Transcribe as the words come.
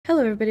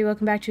Hello everybody,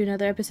 welcome back to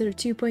another episode of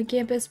 2 Point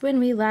Campus. When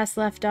we last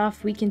left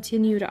off, we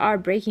continued our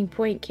Breaking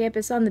Point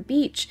campus on the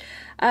beach.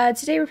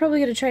 Today we're probably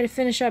going to try to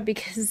finish up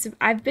because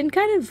I've been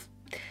kind of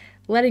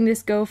letting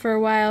this go for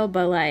a while,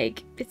 but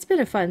like, it's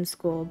been a fun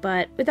school.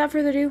 But without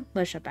further ado,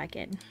 let's jump back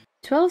in.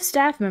 12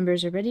 staff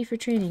members are ready for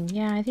training.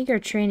 Yeah, I think our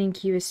training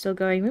queue is still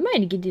going. We might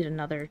need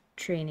another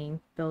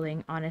training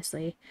building,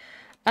 honestly.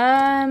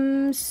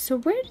 So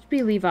where did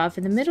we leave off?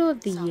 In the middle of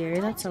the year,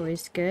 that's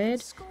always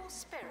good.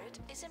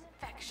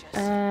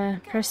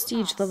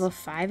 Prestige level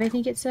 5, I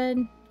think it said.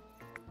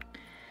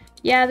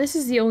 Yeah, this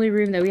is the only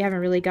room that we haven't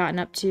really gotten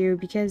up to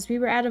because we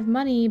were out of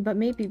money, but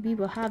maybe we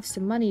will have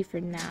some money for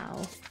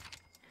now.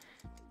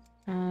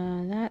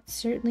 That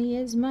certainly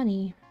is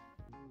money.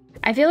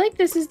 I feel like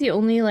this is the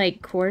only,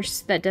 like, course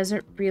that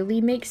doesn't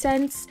really make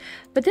sense.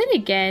 But then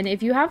again,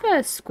 if you have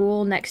a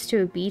school next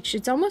to a beach,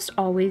 it's almost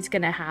always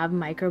gonna have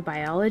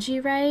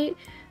microbiology, right?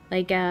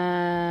 Like,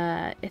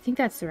 I think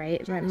that's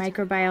right.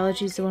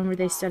 Microbiology is the one where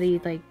they study,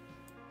 like,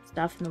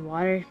 stuff in the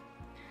water.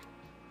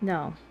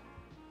 No.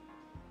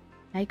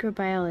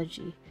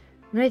 Microbiology.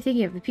 What am I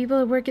thinking of? The people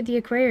that work at the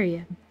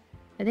aquarium.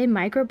 Are they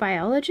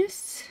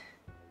microbiologists?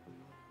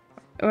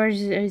 Or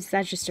is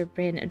that just a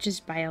random,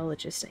 just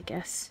biologist, I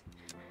guess.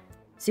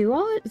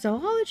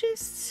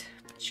 Zoologists?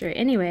 Sure,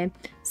 anyway.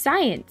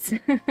 Science!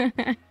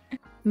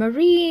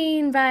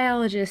 Marine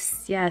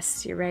biologists.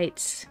 Yes, you're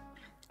right.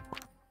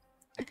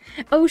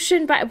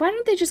 Ocean why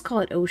don't they just call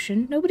it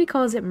ocean? Nobody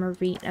calls it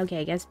marine. Okay,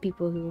 I guess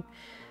people who...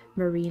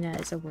 Marina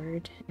is a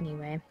word.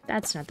 Anyway,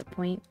 that's not the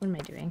point. What am I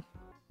doing?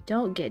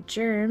 Don't get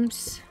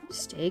germs.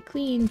 Stay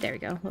clean. There we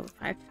go. Level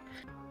 5.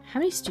 How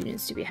many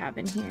students do we have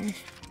in here?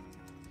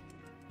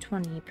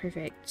 20.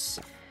 Perfect.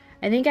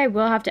 I think I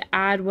will have to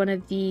add one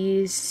of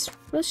these.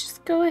 Let's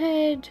just go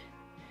ahead.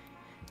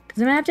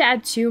 Because I'm going to have to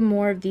add 2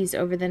 more of these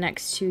over the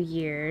next 2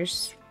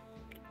 years.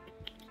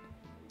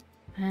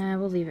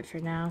 We'll leave it for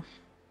now.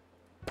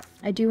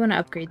 I do want to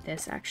upgrade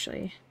this,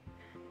 actually.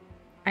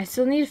 I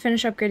still need to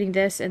finish upgrading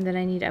this, and then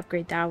I need to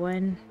upgrade that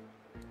one.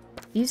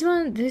 These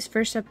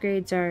first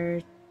upgrades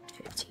are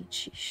 15.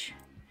 Sheesh.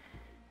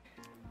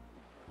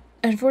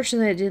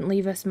 Unfortunately, it didn't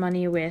leave us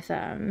money with,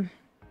 for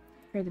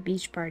the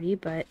beach party,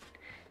 but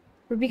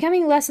we're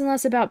becoming less and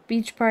less about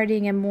beach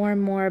partying and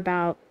more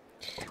about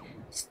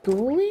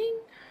schooling?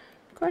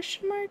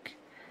 Question mark?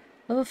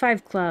 Level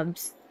 5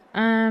 clubs.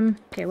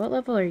 Okay, what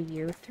level are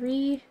you?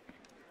 3?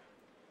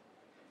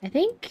 I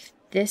think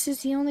this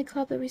is the only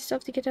club that we still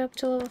have to get up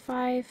to level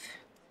 5.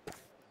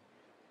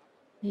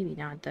 Maybe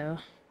not, though.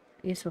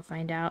 I guess we'll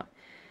find out.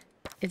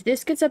 If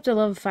this gets up to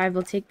level 5,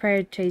 we'll take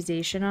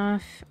prioritization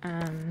off. So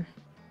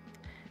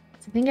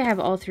I think I have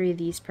all 3 of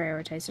these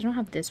prioritized. I don't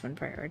have this one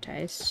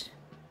prioritized.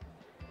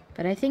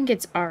 But I think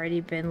it's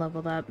already been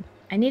leveled up.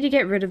 I need to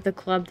get rid of the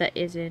club that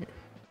isn't.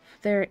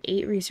 There are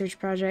 8 research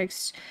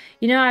projects.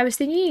 You know, I was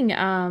thinking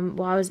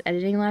while I was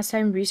editing last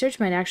time, research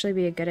might actually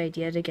be a good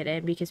idea to get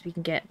in because we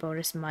can get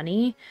bonus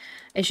money.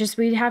 It's just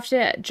we'd have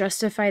to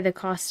justify the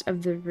cost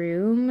of the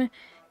room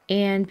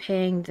and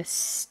paying the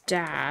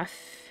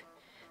staff.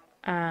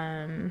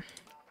 Here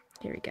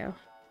we go.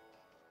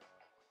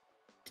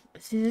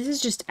 See, this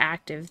is just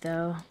active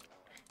though.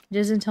 It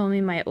doesn't tell me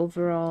my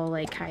overall,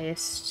 like,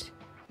 highest.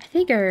 I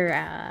think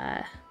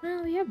our,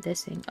 well, we have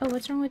this thing. Oh,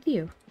 what's wrong with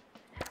you?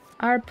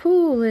 Our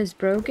pool is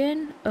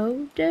broken.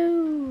 Oh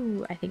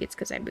no. I think it's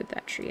because I moved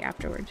that tree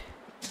afterward.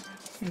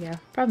 There you go.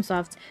 Problem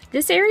solved.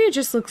 This area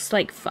just looks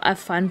like a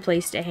fun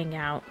place to hang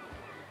out.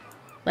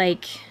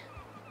 Like,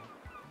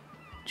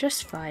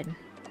 just fun.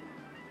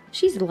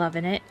 She's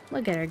loving it.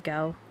 Look at her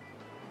go.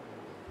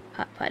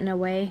 Putt-putting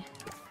away.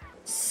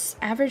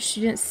 Average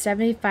student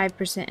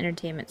 75%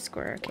 entertainment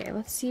score. Okay,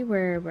 let's see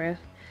where we're...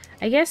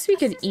 I guess we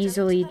could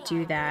easily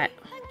do that.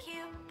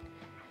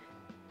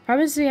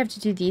 Problem is we have to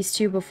do these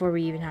 2 before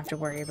we even have to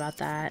worry about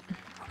that.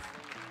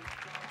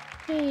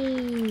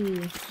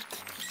 Hey.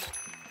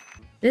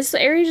 This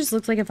area just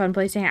looks like a fun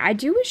place to hang out. I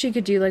do wish you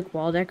could do, like,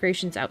 wall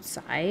decorations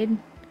outside.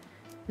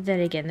 But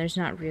then again, there's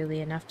not really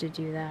enough to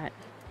do that.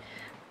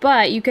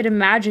 But you could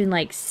imagine,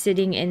 like,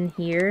 sitting in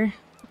here,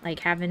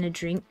 like, having a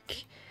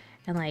drink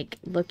and, like,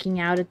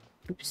 looking out at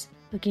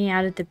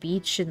the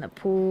beach and the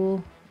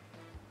pool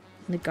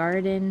and the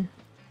garden.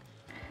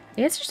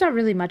 I guess there's not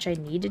really much I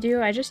need to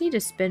do. I just need to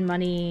spend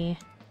money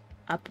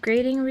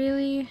upgrading,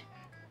 really.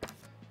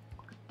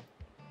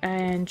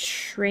 And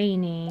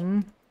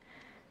training.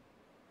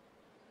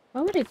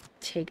 What would it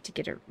take to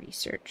get a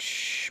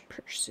research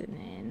person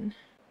in?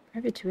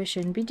 Private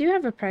tuition. We do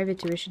have a private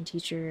tuition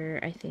teacher,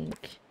 I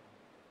think,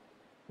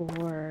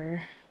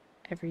 for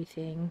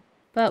everything.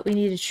 But we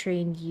need to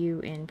train you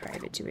in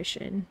private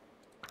tuition.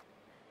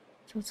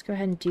 So let's go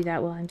ahead and do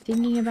that while I'm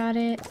thinking about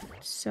it,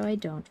 so I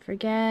don't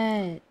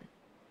forget.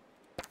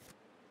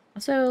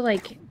 Also,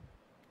 like,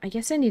 I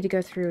guess I need to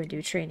go through and do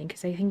training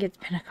because I think it's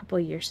been a couple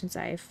of years since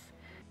I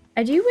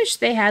do wish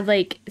they had,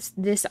 like,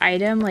 this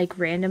item, like,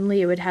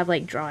 randomly it would have,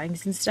 like,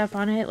 drawings and stuff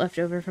on it left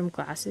over from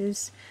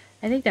classes.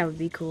 I think that would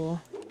be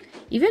cool.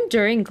 Even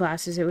during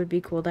classes, it would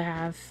be cool to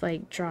have,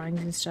 like,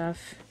 drawings and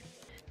stuff.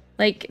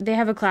 Like, they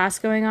have a class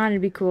going on.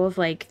 It'd be cool if,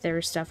 like, there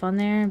was stuff on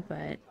there,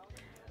 but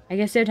I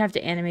guess they would have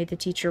to animate the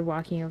teacher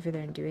walking over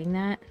there and doing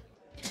that.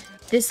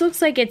 This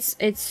looks like it's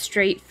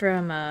straight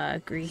from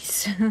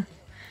Greece.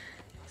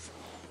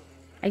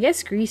 I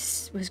guess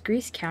Greece was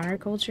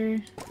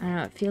counterculture. I don't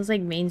know, it feels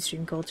like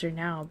mainstream culture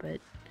now,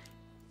 but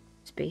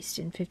it's based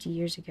in 50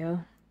 years ago.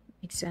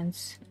 Makes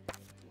sense.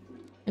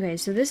 Okay,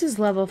 so this is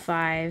level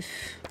 5.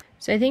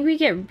 So I think we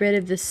get rid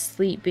of the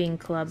sleeping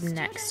club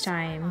next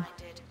time,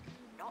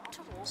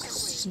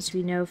 since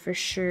we know for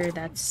sure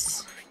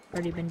that's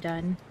already been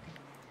done.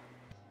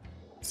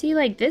 See,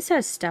 like, this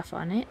has stuff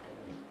on it.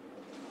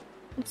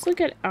 Let's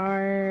look at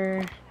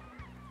our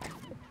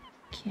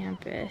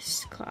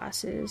campus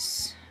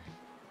classes.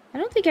 I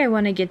don't think I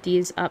want to get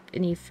these up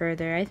any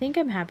further. I think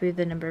I'm happy with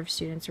the number of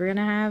students we're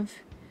gonna have.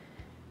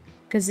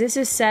 Because this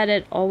is set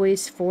at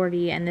always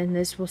 40, and then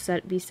this will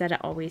be set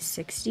at always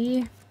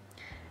 60.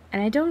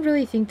 And I don't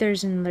really think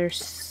there's another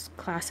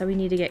class that we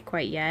need to get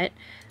quite yet.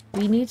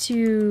 We need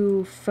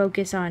to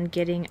focus on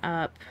getting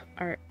up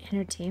our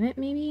entertainment,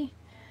 maybe?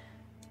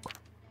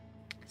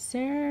 Let's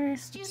see.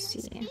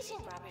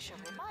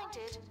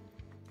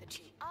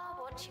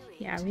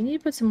 Yeah, we need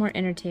to put some more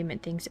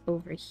entertainment things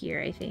over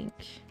here, I think.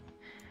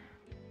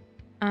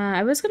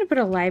 I was going to put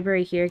a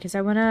library here because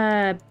I want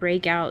to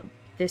break out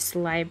this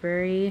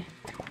library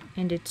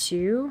into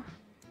 2.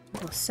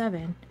 Level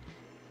 7. You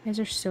guys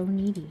are so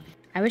needy.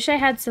 I wish I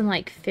had some,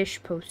 like,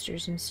 fish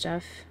posters and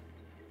stuff.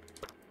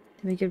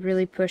 We could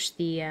really push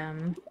the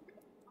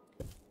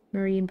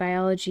marine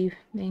biology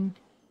thing.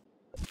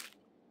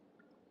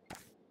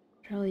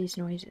 What are all these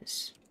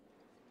noises?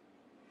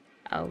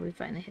 Oh, we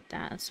finally hit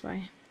that, that's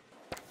why.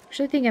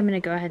 Actually, I think I'm going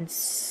to go ahead and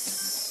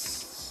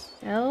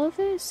sell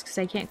this because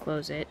I can't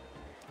close it.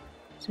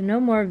 So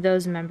no more of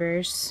those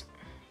members.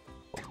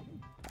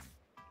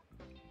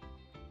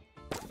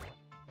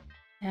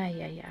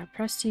 Yeah.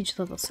 Prestige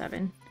level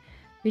 7.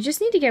 We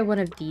just need to get one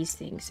of these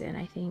things in,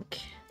 I think.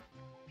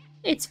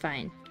 It's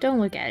fine. Don't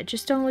look at it.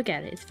 Just don't look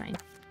at it. It's fine.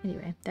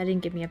 Anyway, that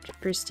didn't get me up to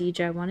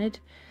prestige I wanted.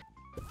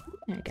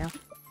 There we go.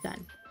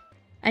 Done.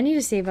 I need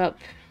to save up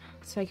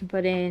so I can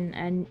put in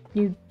a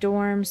new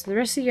dorm. So the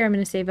rest of the year I'm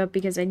going to save up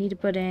because I need to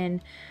put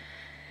in...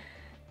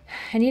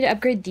 I need to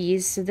upgrade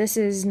these. So this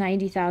is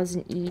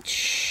 90,000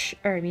 each.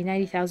 Or, I mean,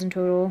 90,000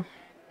 total.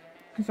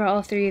 For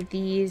all 3 of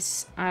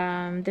these.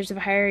 There's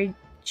a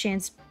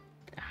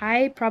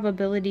high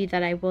probability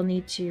that I will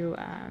need to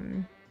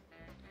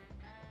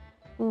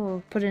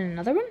put in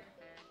another one.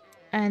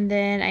 And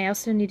then I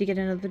also need to get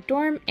another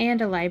dorm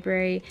and a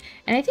library.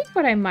 And I think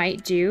what I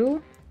might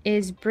do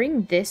is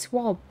bring this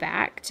wall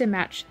back to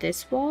match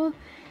this wall.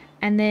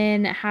 And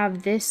then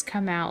have this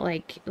come out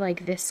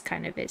like this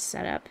kind of is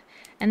set up.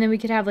 And then we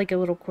could have like a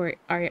little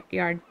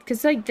courtyard.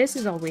 Because like this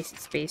is all wasted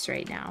space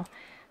right now.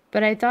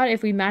 But I thought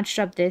if we matched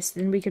up this,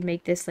 then we could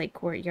make this like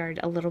courtyard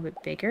a little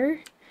bit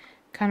bigger.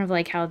 Kind of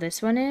like how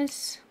this one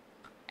is.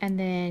 And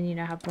then, you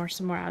know, have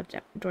some more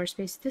outdoor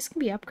space. This can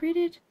be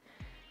upgraded?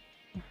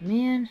 Oh,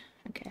 man.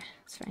 Okay,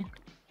 that's fine.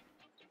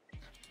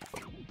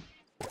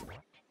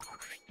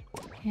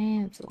 Okay,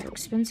 it's a little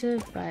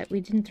expensive, but we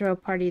didn't throw a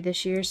party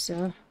this year,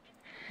 so...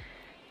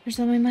 There's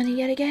all my money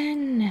yet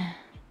again!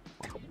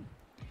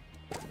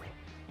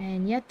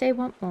 And yet they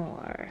want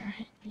more.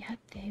 Yet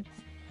they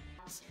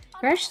want...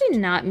 We're actually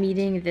not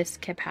meeting this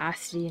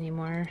capacity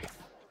anymore.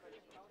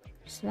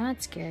 So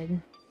that's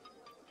good.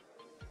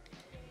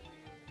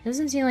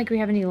 Doesn't seem like we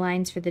have any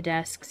lines for the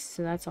desks,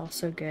 so that's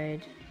also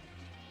good.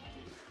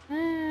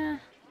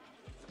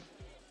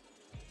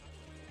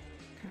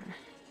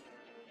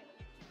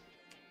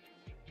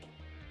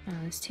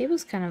 This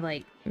table's kind of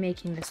like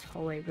making this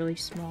hallway really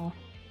small.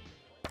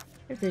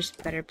 If there's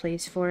a better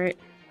place for it.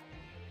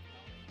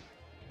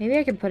 Maybe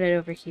I could put it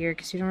over here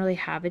because we don't really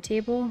have a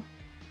table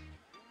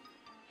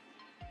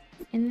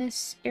in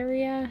this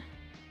area.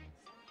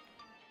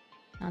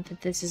 Not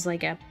that this is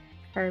like a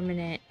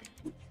permanent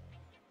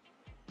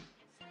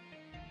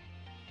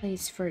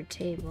place for a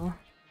table.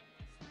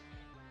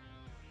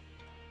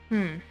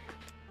 We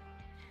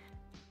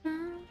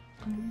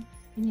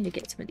need to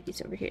get some of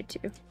these over here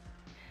too.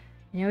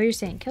 I know what you're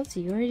saying. Kelsey,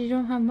 you already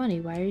don't have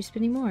money. Why are you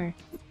spending more?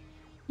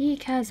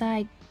 Because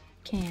I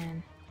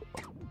can.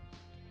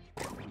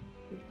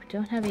 We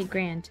don't have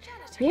 $8,000. Do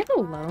we have a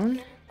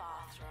loan?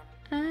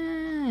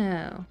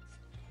 Oh.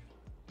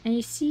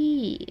 I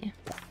see. We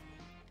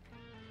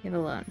have a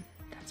loan.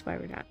 That's why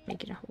we're not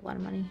making a whole lot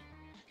of money.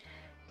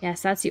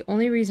 Yes, that's the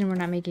only reason we're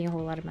not making a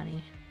whole lot of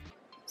money.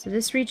 So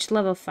this reached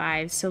level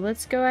 5. So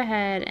let's go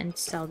ahead and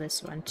sell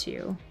this one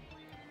too.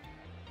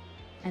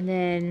 And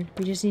then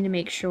we just need to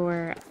make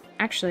sure...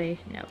 Actually,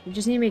 no. We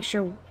just need to make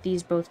sure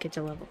these both get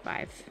to level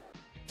 5.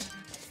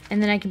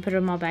 And then I can put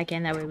them all back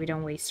in. That way we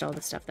don't waste all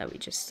the stuff that we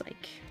just,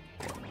 like...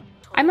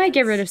 I might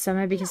get rid of some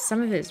of it because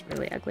some of it is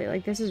really ugly.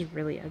 Like, this is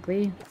really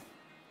ugly.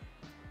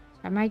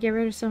 I might get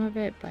rid of some of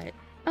it, but...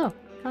 Oh,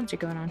 concert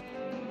going on.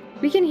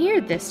 We can hear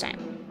it this time.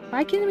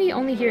 Why can we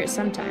only hear it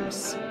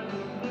sometimes?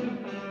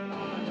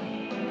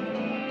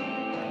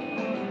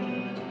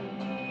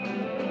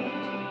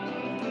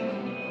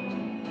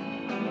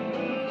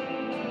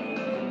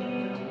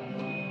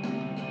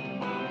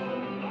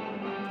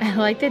 I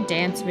like the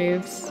dance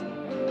moves.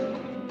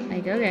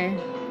 Like, okay.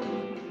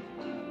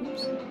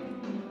 Oops.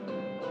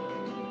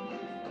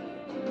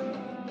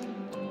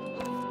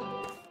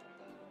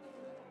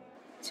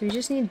 So we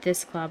just need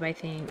this club, I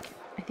think.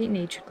 I think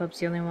Nature Club's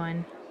the only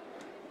one.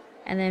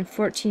 And then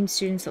 14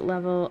 students at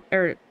level,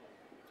 or,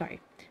 sorry,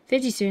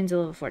 50 students at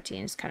level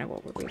 14 is kind of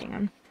what we're waiting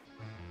on.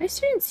 My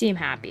students seem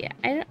happy.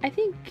 I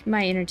think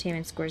my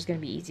entertainment score is going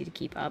to be easy to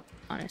keep up,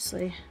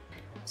 honestly.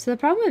 So the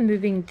problem with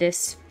moving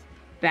this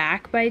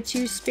back by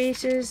 2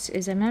 spaces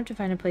is I'm going to have to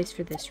find a place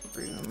for this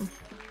room.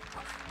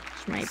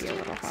 Which might be a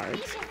little hard.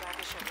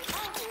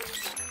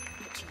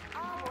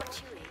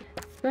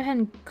 Go ahead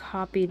and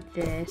copy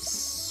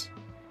this.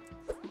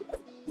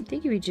 I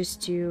think we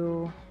just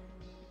do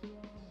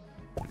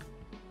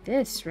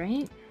this,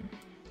 right?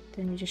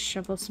 Then we just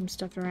shovel some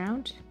stuff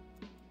around.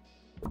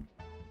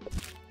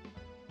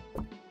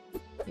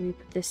 Maybe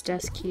put this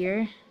desk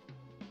here.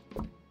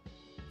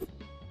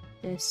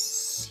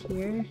 This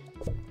here.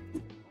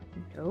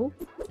 Nope.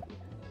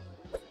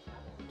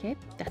 Okay,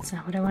 that's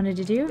not what I wanted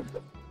to do.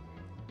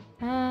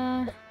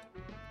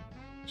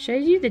 Should I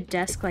do the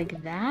desk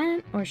like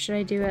that? Or should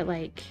I do it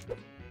like...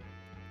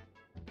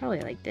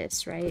 Probably like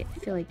this, right? I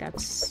feel like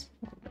that's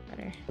a little bit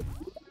better. I'm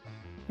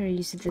gonna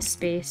use this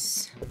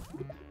space.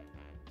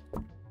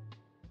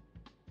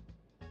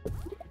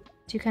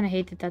 Do kind of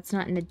hate that that's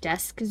not in the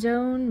desk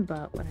zone,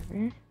 but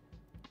whatever.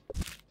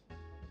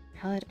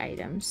 Palette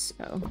items.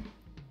 Oh.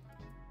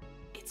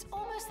 It's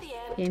almost the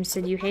end. Game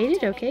said you hate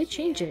it? Okay,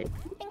 change it.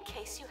 In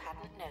case you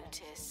hadn't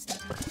noticed.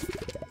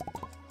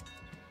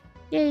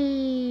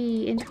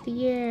 Yay! End of the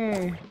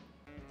year.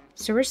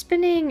 So we're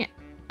spending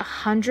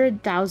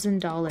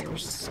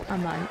 $100,000 a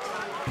month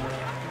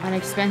on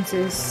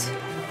expenses.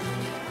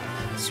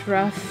 It's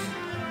rough.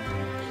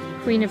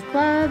 Queen of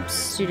Clubs,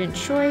 Student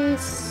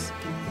Choice,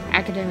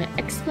 Academic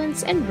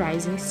Excellence, and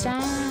Rising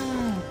Star.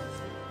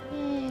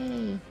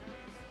 Yay!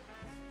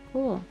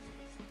 Cool.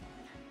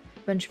 A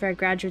bunch of our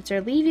graduates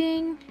are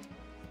leaving.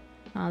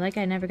 Oh, that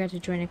guy never got to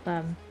join a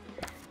club.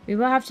 We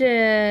will have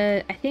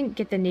to, I think,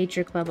 get the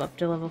Nature Club up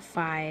to level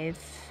 5.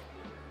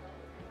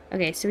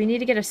 Okay, so we need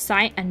to get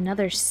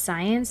another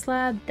science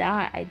lab.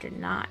 That I did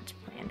not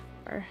plan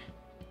for.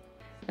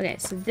 Okay,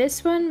 so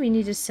this one we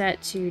need to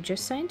set to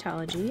just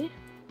Scientology.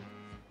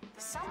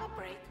 Summer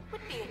break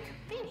would be a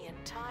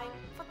convenient time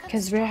for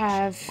because we're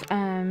gonna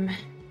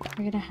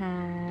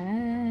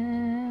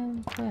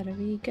have, what are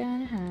we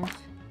gonna have?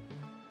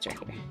 It's right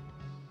here.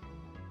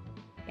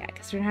 Yeah,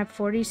 because we're gonna have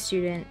 40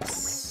 students,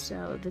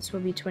 so this will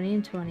be 20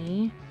 and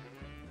 20.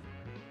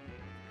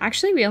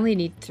 Actually, we only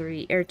need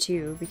 3 or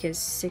 2 because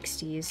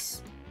 60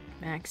 is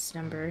max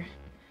number.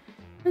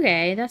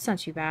 Okay, that's not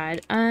too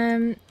bad.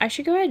 I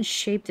should go ahead and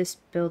shape this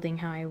building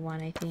how I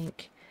want, I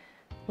think.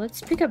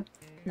 Let's pick up,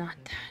 not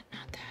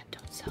that,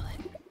 don't sell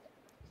it.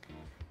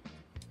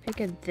 Pick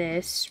up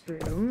this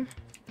room.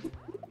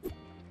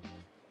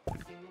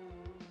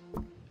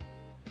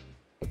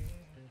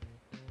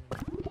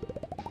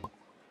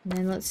 And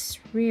then let's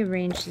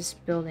rearrange this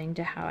building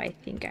to how I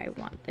think I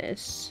want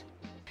this.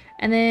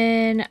 And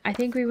then I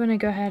think we want to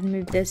go ahead and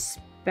move this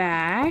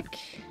back.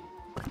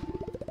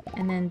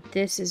 And then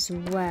this as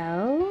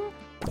well.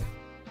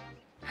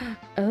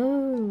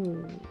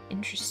 Oh,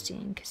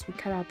 interesting, because we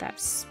cut out that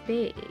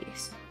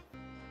space.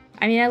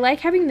 I mean, I like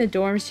having the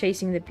dorms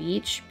facing the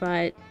beach,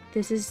 but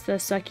this is the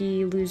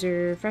sucky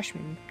loser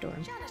freshman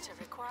dorm.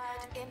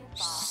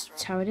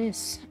 That's how it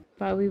is.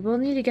 But we will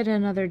need to get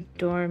another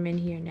dorm in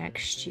here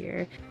next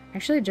year. I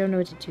actually don't know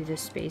what to do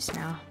this space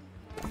now.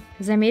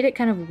 Because I made it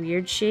kind of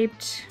weird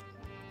shaped.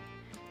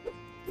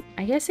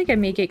 I guess I could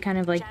make it kind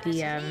of like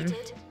the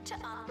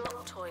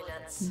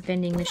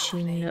vending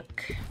machine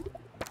nook.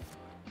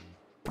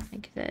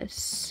 Like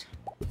this.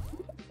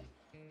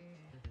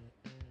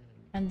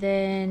 And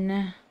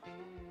then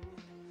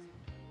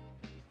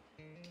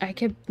I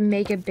could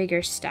make a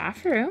bigger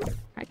staff room.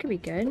 That could be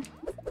good.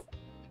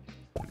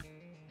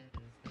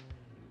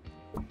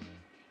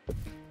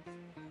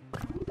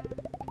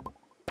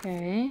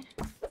 Okay.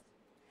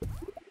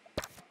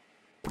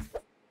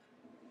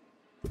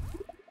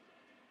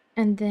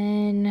 And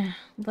then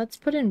let's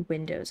put in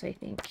windows, I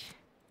think.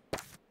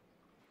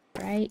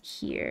 Right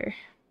here.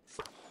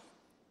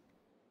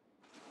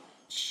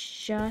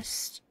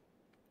 Just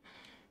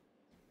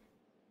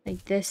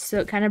like this, so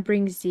it kind of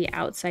brings the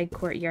outside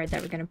courtyard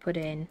that we're going to put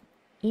in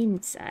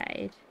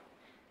inside.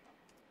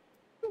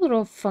 A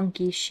little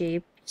funky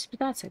shaped, but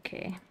that's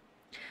okay.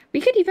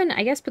 We could even,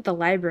 I guess, put the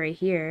library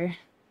here.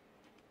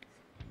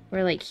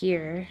 Or like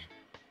here.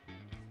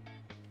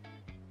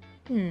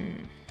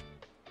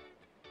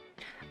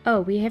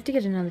 Oh, we have to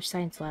get another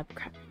science lab.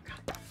 Crap.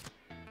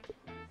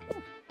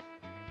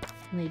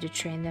 Need to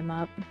train them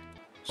up.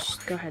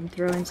 Just go ahead and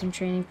throw in some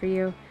training for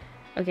you.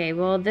 Okay,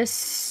 well,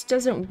 this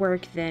doesn't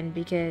work then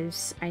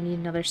because I need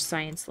another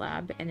science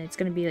lab and it's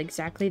going to be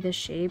exactly this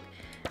shape.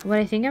 What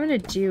I think I'm going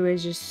to do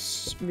is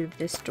just move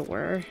this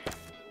door.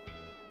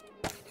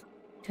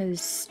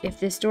 Because if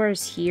this door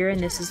is here and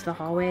this is the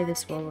hallway,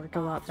 this will work a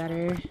lot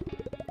better.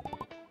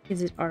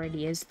 Because it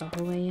already is the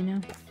hallway, you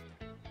know?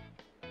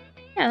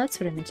 Yeah,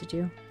 that's what I meant to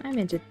do. I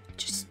meant to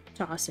just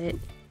toss it.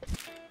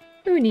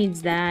 Who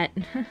needs that?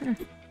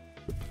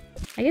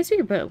 I guess we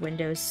could put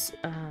windows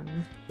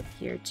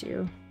here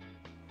too.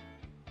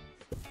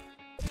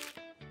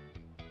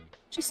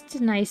 Just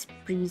a nice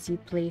breezy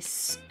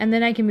place. And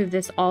then I can move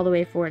this all the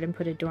way forward and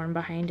put a dorm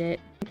behind it.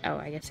 Oh,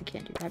 I guess I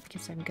can't do that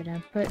because I'm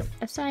gonna put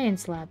a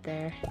science lab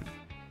there.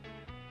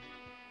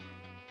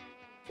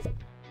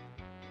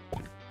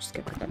 Just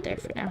gonna put that there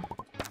for now.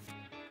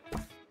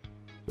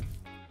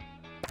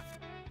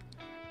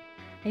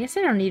 I guess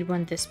I don't need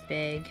one this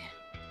big.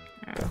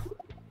 Oh,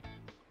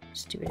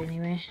 just do it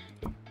anyway.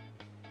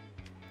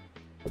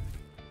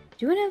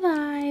 Doing it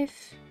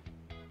live.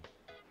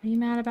 Are you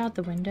mad about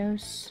the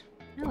windows?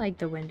 I like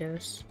the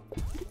windows.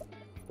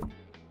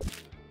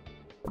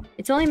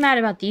 It's only mad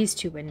about these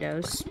two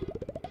windows.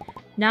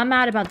 Not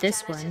mad about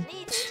this one.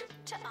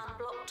 To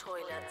unblock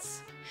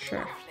toilets. Sure.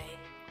 Lovely.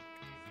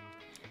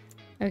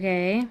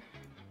 Okay.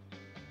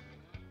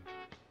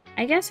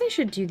 I guess I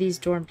should do these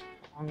dorms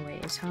long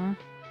ways, huh?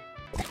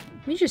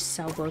 Let me just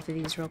sell both of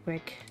these real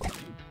quick.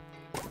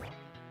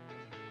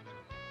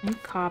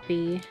 And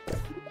copy.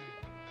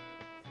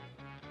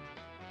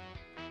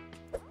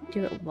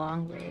 Do it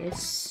long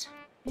ways.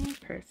 Okay,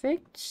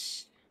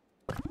 perfect.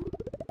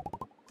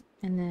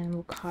 And then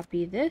we'll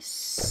copy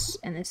this,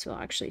 and this will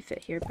actually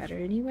fit here better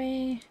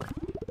anyway.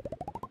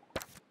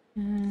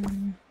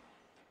 This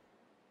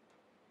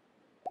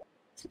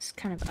is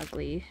kind of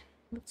ugly.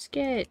 Let's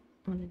get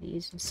one of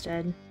these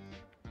instead.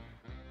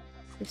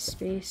 This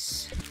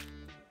space.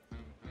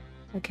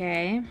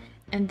 Okay,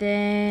 and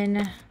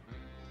then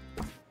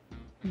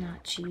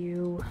not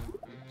you.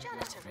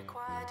 Janitor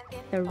required in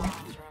The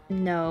bathroom.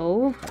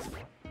 no.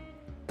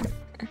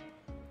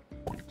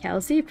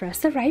 Kelsey, press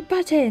the right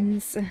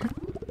buttons.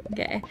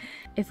 Okay.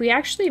 If we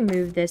actually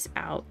move this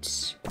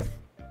out...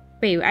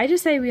 Wait, I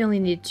just say we only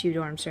need 2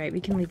 dorms, right? We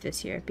can leave this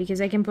here,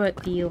 because I can put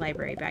the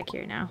library back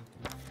here now.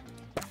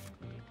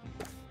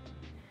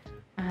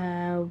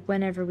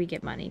 Whenever we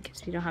get money,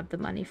 because we don't have the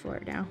money for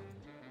it now.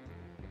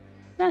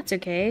 That's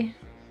okay.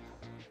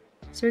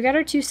 So we got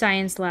our 2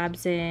 science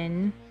labs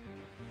in.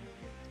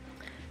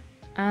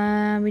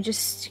 We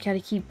just gotta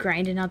keep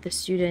grinding out the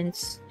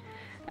students.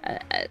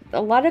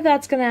 A lot of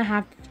that's gonna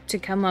have to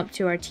come up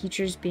to our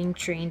teachers being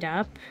trained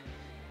up.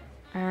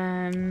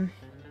 And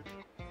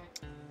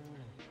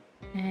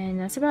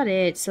that's about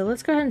it. So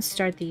let's go ahead and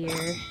start the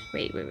year.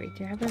 Wait.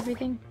 Do I have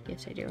everything?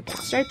 Yes, I do. Okay,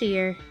 start the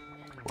year.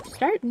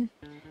 Starting.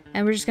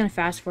 And we're just gonna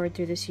fast forward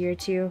through this year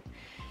too.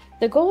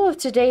 The goal of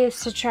today is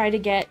to try to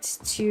get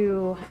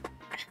to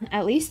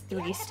at least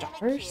 3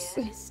 stars.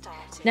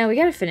 No, we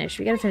gotta finish.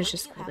 We gotta finish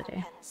this school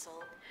today.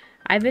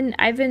 I've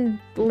been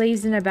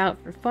lazing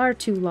about for far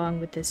too long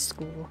with this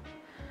school.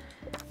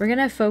 We're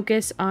gonna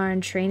focus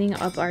on training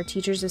up our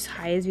teachers as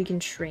high as we can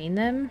train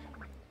them.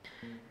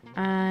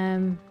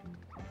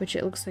 Which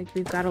it looks like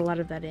we've got a lot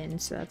of that in,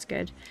 so that's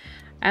good.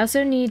 I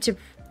also need to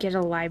get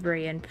a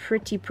library in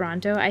pretty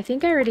pronto. I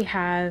think I already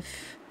have,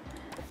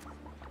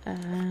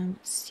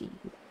 let's see,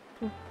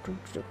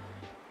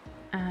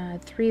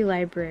 3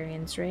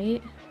 librarians,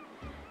 right?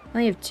 I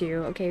only have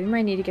 2. Okay, we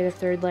might need to get a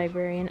 3rd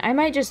librarian. I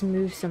might just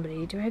move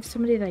somebody. Do I have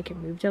somebody that I can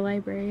move to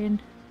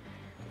librarian?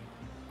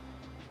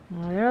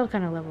 Oh, they're all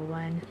kind of level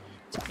 1.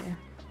 It's okay.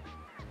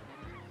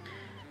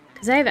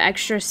 Because I have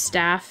extra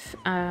staff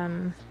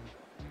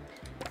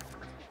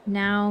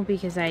now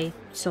because I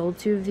sold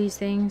 2 of these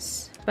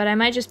things. But I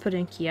might just put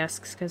in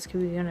kiosks because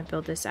we're going to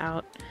build this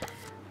out.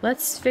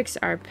 Let's fix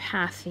our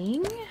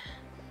pathing.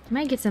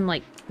 Might get some,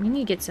 like, we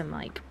need to get some,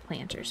 like,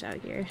 planters out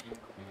here.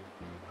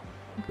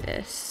 Like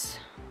this.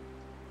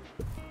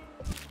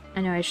 I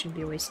know I shouldn't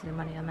be wasting the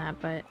money on that,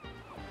 but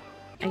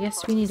I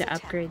guess we need to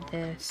upgrade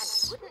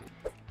this.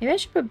 Maybe I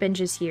should put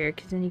benches here,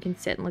 because then you can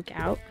sit and look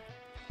out.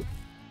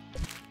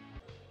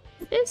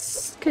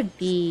 This could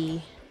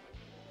be...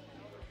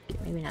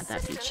 maybe not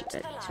that beachy,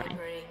 but it's fine.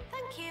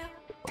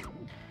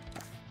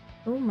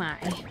 Oh my.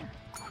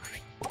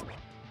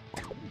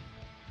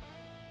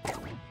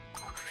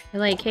 They're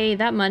like, hey,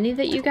 that money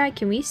that you got,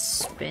 can we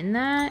spend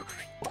that?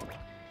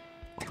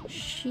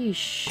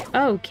 Sheesh.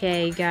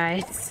 Okay,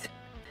 guys.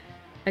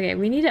 Okay,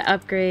 we need to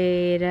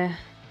upgrade...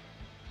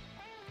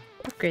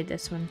 upgrade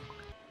this one.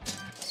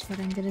 That's what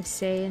I'm gonna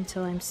say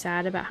until I'm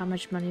sad about how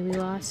much money we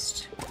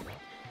lost.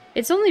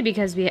 It's only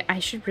because I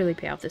should really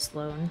pay off this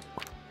loan.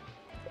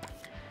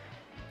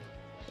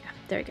 Yeah,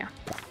 there we go.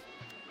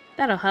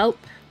 That'll help.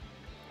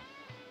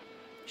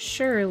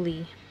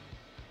 Surely.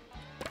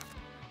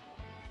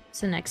 What's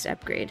the next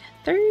upgrade?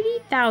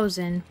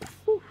 30,000.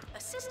 So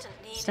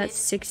that's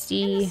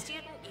 60,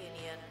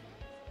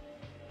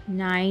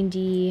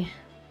 90,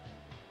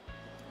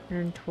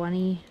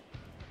 120.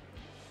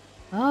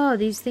 Oh,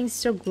 these things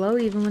still glow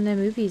even when the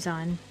movie's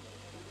on.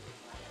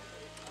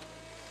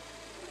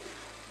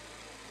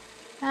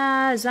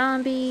 Ah,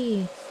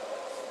 zombie.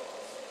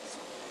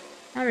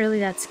 Not really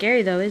that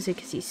scary though, is it?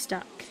 Because he's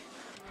stuck.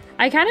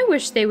 I kind of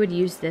wish they would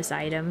use this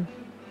item.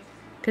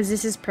 Because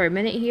this is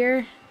permanent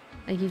here.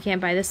 Like, you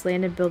can't buy this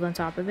land and build on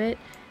top of it.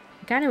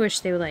 I kind of wish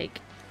they would, like,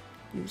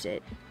 use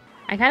it.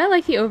 I kind of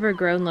like the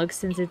overgrown look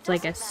since it's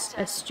like a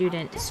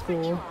student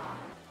school.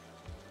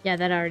 Yeah,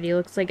 that already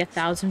looks like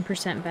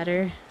 1000%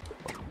 better.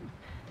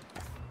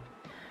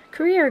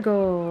 Career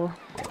goal.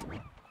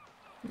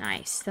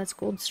 Nice. That's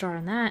gold star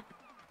on that.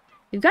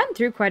 We've gotten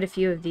through quite a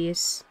few of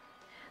these.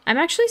 I'm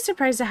actually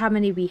surprised at how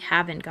many we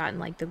haven't gotten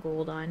like the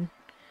gold on.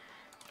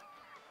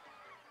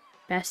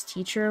 Best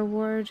teacher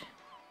award.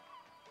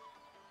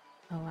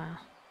 Oh wow.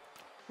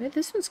 Wait,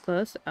 this one's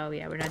close. Oh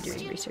yeah, we're not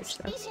doing research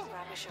though.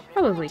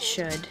 Probably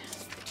should.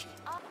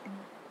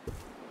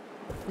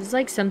 This is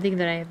like something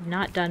that I have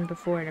not done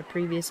before in a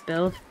previous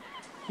build.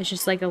 It's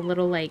just like a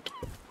little like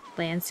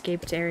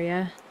landscaped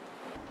area.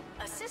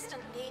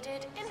 Assistant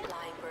needed in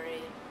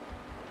library.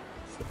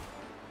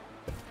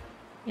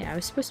 Yeah, I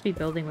was supposed to be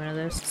building one of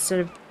those instead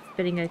of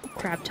spending a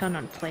crap ton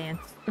on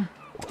plants.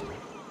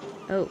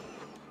 Oh,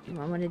 you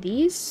want one of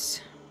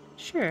these?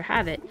 Sure,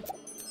 have it.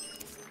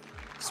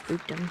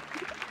 Spooked him.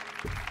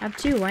 Have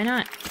two, why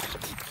not?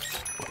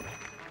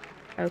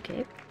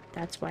 Okay,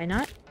 that's why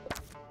not.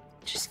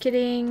 Just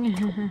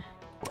kidding.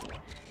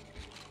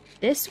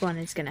 This one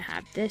is gonna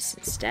have this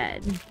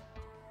instead.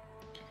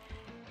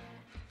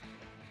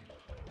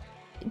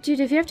 Dude,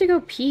 if you have to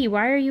go pee,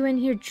 why are you in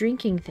here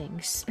drinking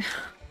things?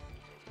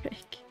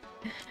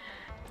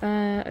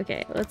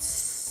 Okay,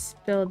 let's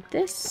build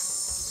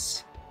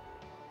this.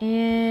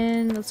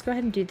 And let's go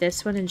ahead and do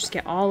this one and just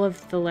get all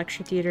of the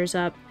lecture theaters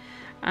up.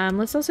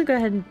 Let's also go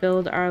ahead and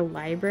build our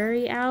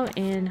library out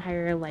and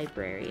hire a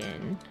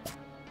librarian.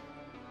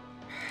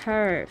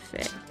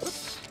 Perfect.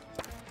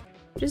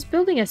 Just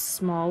building a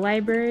small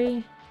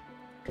library,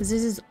 because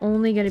this is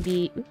only going to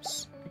be...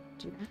 Oops. I didn't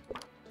do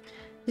that.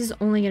 This is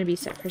only going to be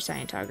set for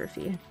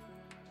scientography.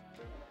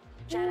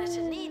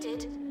 Janitor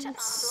needed to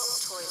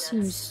unblock toilets.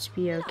 Seems to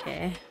be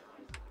okay.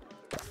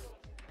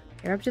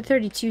 You're up to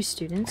 32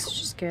 students,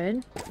 which is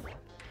good.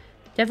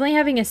 Definitely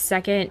having a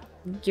second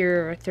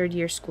year or third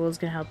year school is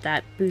going to help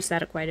that, boost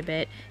that quite a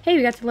bit. Hey,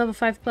 we got the level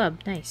 5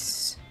 club.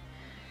 Nice.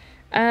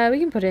 We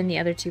can put in the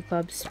other two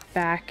clubs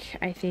back,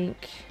 I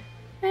think.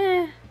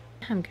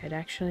 I'm good,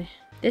 actually.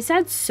 This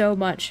adds so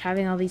much,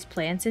 having all these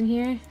plants in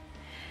here.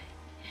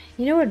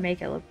 You know what would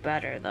make it look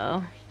better,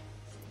 though?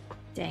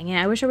 Dang it,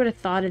 I wish I would have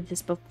thought of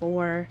this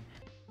before.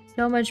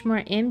 So much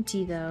more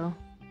empty, though.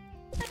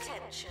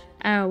 Attention.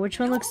 Oh, which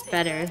one looks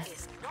better?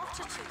 Is not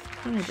a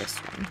toothbrush. Maybe this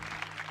one.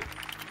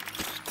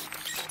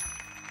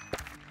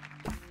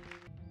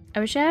 I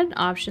wish I had an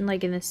option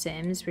like in The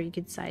Sims where you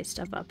could size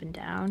stuff up and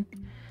down.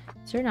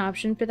 Is there an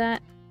option for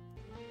that?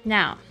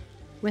 Now,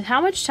 with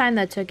how much time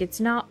that took, it's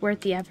not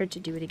worth the effort to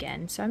do it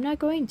again, so I'm not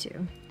going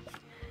to.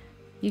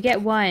 You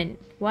get one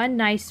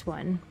nice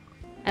one.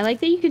 I like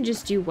that you can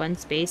just do one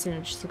space and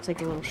it just looks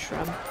like a little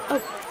shrub.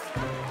 Oh.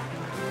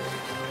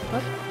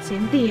 Oh, it's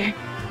in there.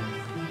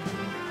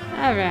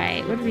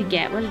 Alright, what did we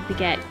get? What did we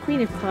get?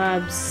 Queen of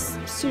Clubs,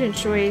 Student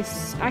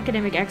Choice,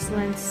 Academic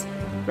Excellence,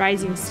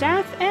 Rising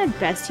Staff, and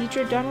Best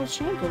Teacher Donald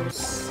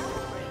Shambles.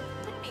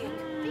 Would be a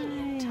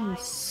convenient time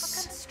for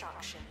Nice.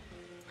 construction.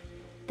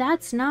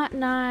 That's not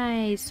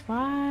nice.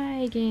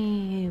 Why,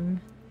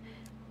 game?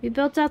 We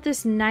built out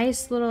this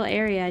nice little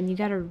area and you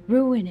gotta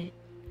ruin it.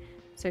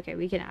 It's okay,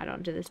 we can add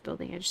on to this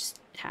building. I just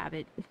have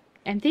it.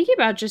 I'm thinking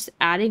about just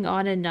adding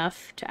on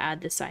enough to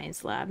add the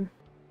science lab.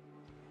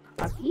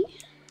 Copy.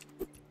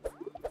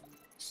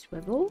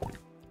 Swivel.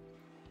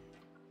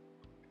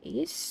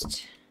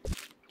 Paste.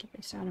 Get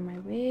this out of my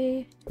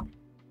way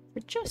for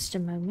just a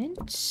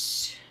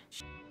moment.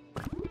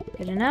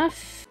 Good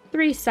enough.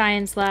 3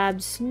 science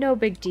labs, no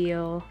big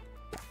deal.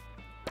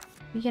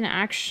 We can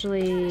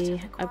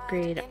actually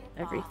upgrade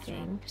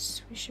everything,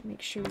 so we should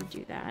make sure we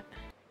do that.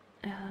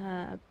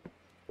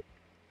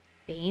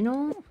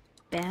 Banal?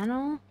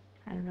 Banal?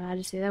 I don't know how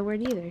to say that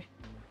word either.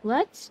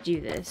 Let's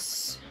do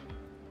this.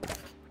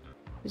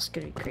 This is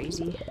gonna be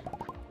crazy.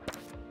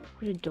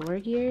 Put a door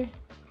here.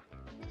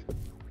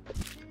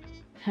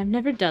 I've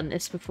never done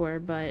this before,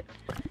 but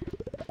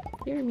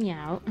hear me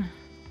out.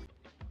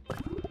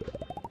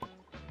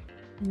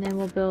 And then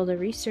we'll build a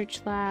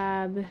research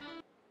lab. There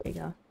you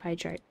go, pie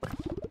chart.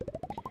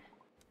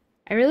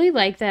 I really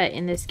like that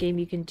in this game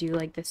you can do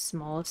like the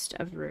smallest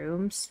of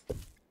rooms.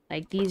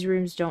 Like these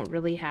rooms don't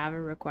really have a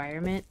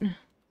requirement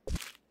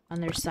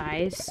on their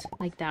size.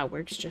 Like that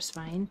works just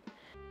fine.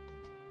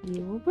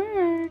 You will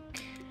work.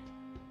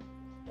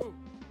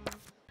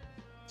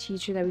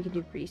 Teacher that we can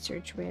do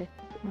research with.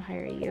 I'll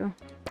hire you.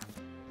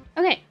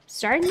 Okay,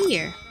 starting the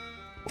year.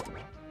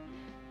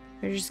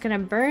 We're just gonna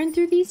burn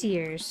through these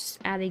years,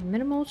 adding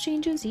minimal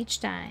changes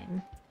each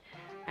time.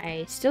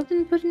 I still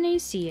didn't put an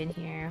AC in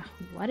here.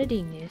 What a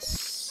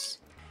dingus.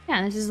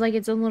 Yeah, this is like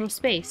its own little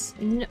space.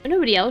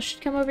 Nobody else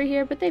should come over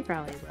here, but they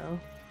probably will.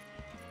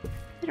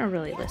 They don't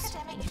really listen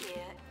to me.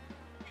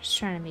 Just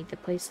trying to make the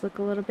place look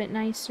a little bit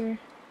nicer.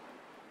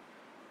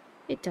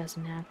 It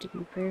doesn't have to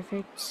be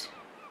perfect.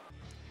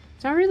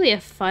 It's not really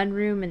a fun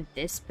room in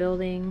this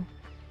building.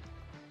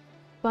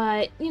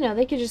 But, you know,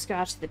 they could just go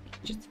out to the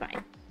beach. It's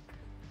fine.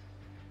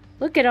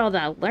 Look at all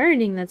that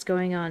learning that's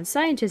going on.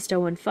 Scientists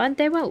don't want fun.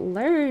 They want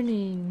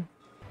learning.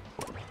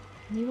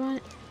 You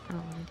want... Oh,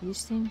 one of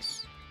these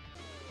things.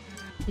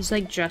 He's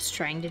like just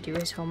trying to do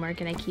his homework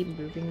and I keep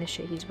moving the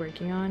shit he's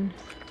working on.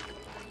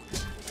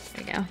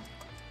 There we go.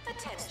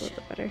 That's a little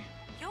bit better.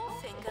 Your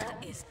finger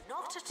is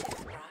not a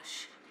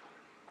toothbrush.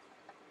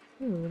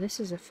 Ooh, this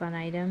is a fun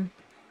item.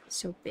 It's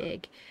so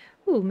big.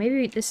 Ooh,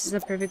 maybe this is the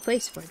perfect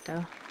place for it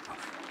though.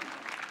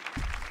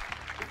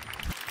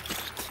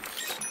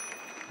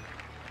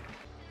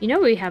 You know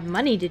we have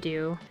money to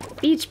do.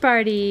 Beach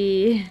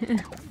party!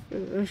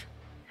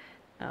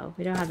 Oh,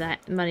 we don't have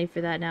that money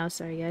for that now.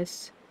 Sorry,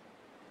 guys.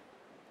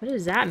 What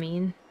does that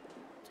mean?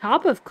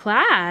 Top of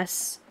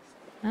class!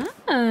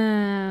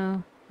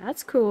 Oh,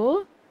 that's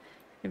cool.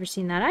 Never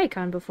seen that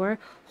icon before.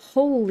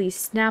 Holy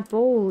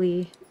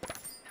snap-oli.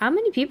 How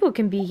many people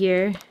can be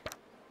here?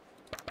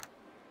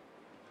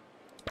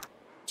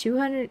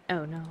 200...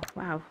 Oh, no.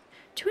 Wow.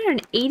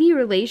 280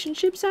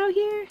 relationships out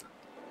here?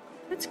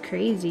 That's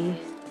crazy.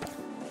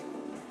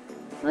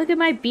 Look at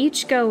my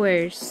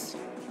beachgoers.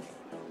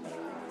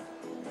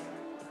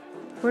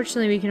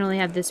 Fortunately, we can only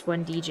have this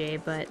one DJ,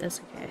 but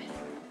that's okay.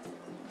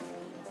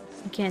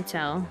 You can't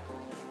tell.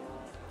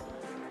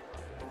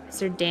 Because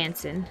they're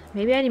dancing.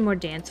 Maybe I need more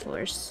dance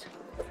floors.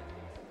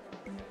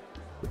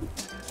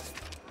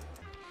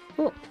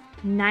 Oh,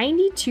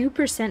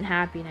 92%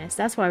 happiness.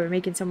 That's why we're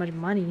making so much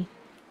money.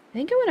 I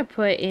think I want to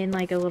put in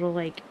like a little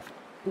like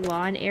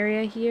lawn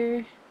area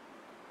here.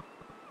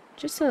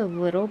 Just a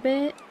little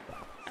bit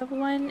of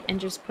one. And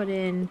just put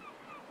in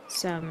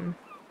some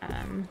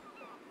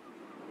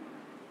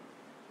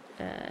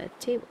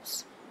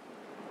tables.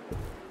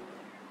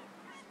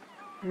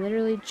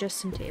 Literally just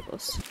some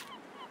tables.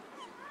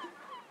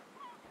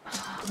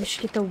 Oh, we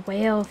should get the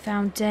whale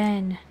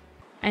fountain.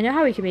 I know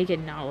how we can make it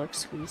not look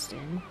squeezed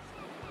in.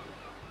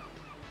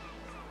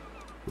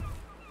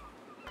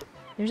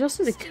 There's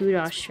also the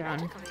kudos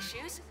fountain.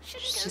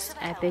 It's just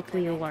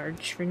epically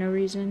large for no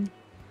reason.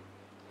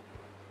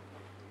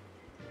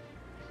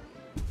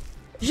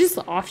 It's just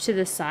off to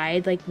the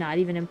side, like not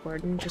even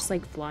important, just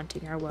like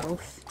flaunting our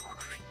wealth.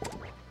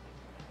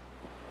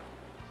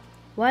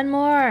 One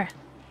more!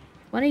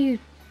 One of you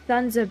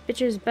sons of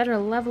bitches better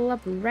level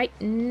up right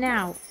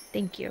now.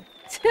 Thank you.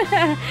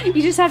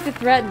 You just have to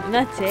threaten,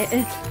 that's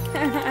it.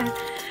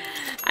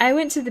 I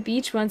went to the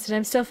beach once and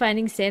I'm still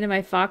finding sand in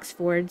my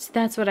Foxfords.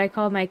 That's what I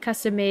call my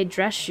custom-made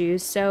dress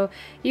shoes, so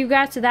you've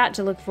got to that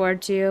to look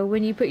forward to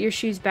when you put your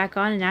shoes back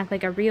on and act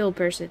like a real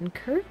person.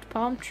 Curved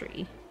palm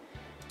tree.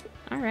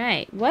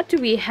 Alright, what do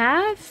we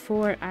have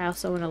for... I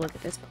also want to look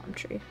at this palm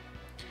tree.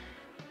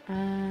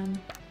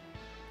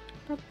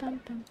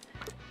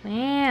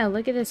 Wow,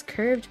 look at this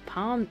curved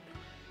palm.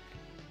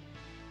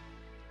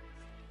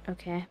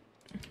 Okay.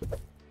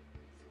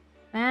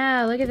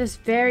 Wow, look at this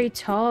very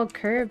tall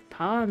curved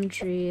palm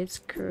tree. It's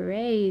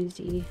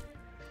crazy.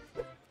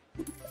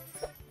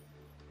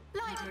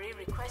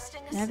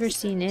 Never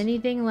seen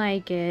anything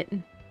like it.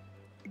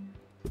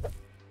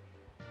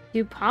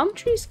 Do palm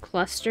trees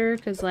cluster?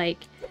 Because,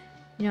 like,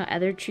 you know,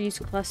 other trees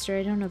cluster.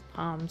 I don't know if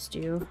palms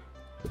do.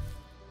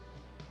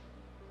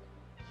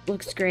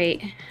 Looks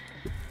great.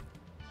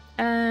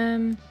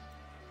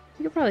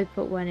 We could probably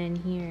put one in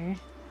here.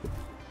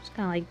 Just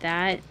kind of like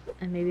that.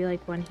 And maybe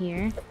like one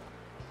here.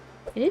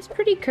 It is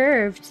pretty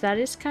curved. That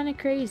is kind of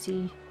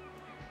crazy.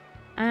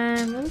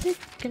 What was I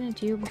gonna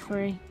do before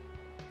I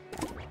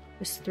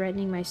was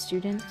threatening my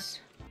students?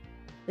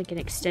 Like an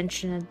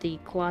extension of the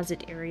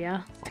closet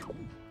area.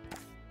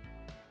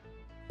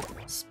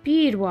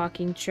 Speed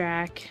walking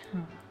track.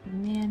 Oh,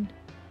 man.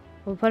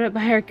 We'll put it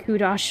by our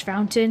kudos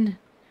fountain.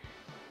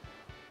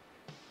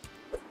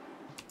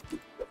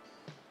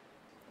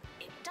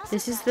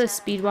 This is the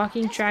speed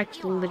walking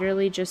track,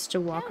 literally just to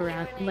walk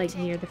around, like,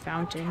 near the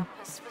fountain.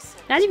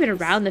 Not even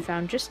around the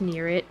fountain, just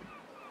near it.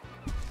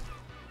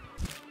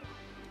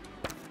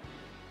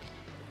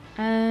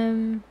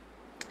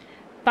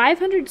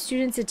 500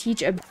 students to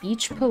teach a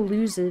Beach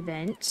Palooza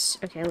event.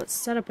 Okay, let's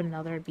set up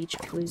another Beach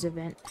Palooza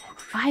event.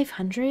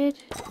 500?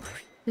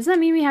 Does that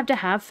mean we have to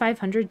have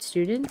 500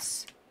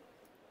 students?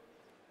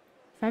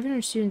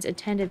 500 students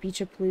attend a Beach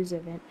Palooza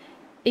event.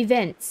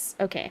 Events.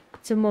 Okay,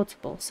 so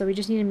multiple. So we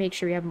just need to make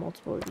sure we have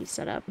multiple of these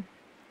set up.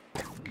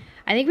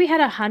 I think we had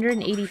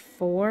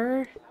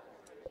 184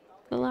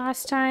 the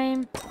last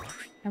time.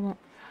 I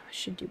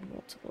should do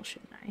multiple,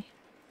 shouldn't I?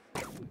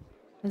 I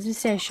was gonna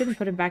say I shouldn't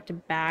put it back to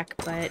back,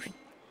 but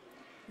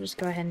I'll just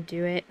go ahead and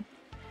do it.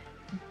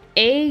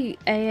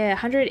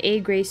 100 A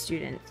grade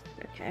students.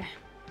 Okay.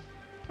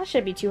 That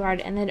shouldn't be too hard.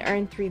 And then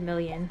earn 3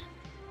 million.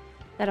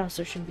 That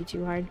also shouldn't be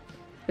too hard.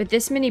 With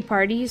this many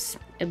parties,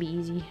 it'll be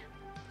easy.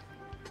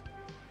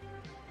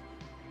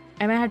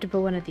 I might have to put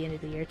one at the end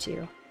of the year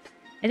too.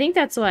 I think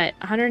that's what,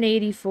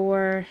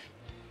 184.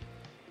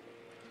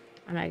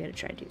 I'm not gonna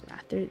try to do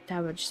that.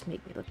 That would just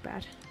make me look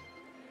bad.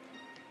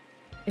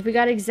 If we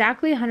got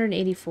exactly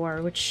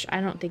 184, which I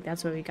don't think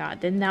that's what we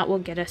got, then that will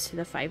get us to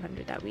the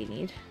 500 that we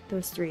need.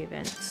 Those 3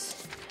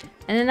 events.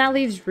 And then that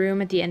leaves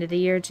room at the end of the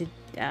year to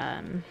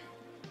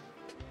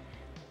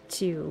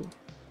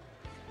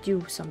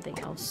do something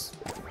else.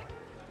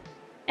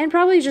 And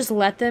probably just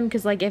let them,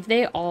 because like if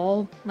they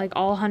all, like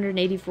all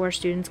 184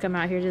 students come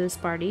out here to this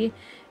party,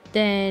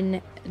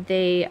 then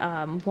they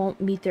won't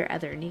meet their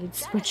other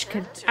needs, which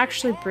could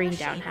actually bring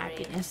down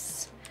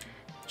happiness,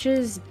 which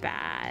is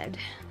bad.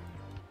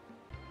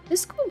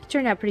 This school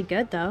turned out pretty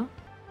good though,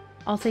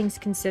 all things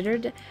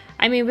considered.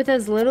 I mean, with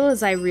as little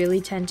as I really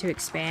tend to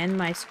expand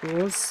my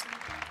schools,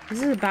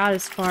 this is about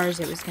as far as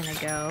it was gonna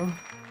go.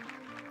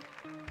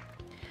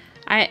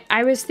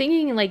 I was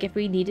thinking, like, if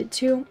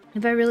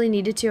I really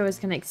needed to, I was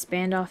gonna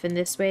expand off in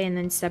this way and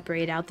then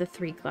separate out the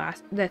three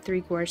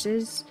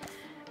courses.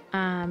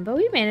 But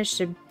we managed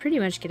to pretty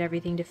much get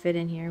everything to fit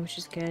in here, which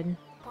is good.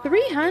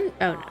 300,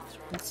 oh no,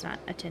 that's not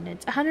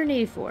attendance.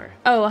 184.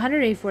 Oh,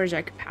 184 is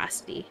our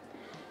capacity.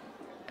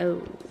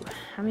 Oh,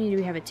 how many do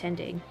we have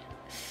attending?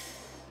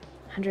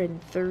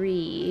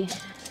 103.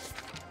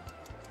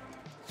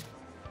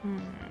 Oh,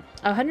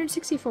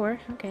 164,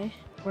 okay.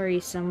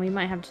 Worrisome, we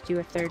might have to do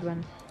a third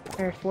one.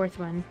 Or a fourth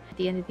one at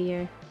the end of the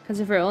year. Because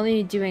if we're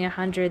only doing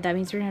 100, that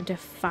means we're gonna have to have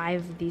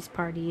 5 of these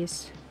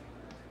parties.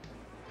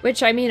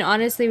 Which, I mean,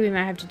 honestly, we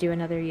might have to do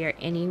another year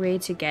anyway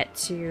to get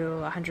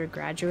to 100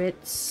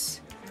 graduates.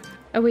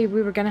 Oh wait,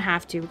 we were gonna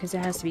have to because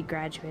it has to be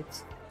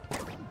graduates.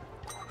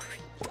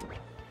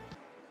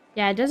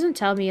 Yeah, it doesn't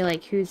tell me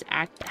like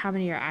how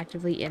many are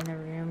actively in the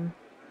room.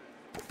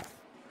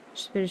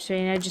 Just a bit of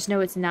strange. I just know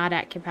it's not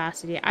at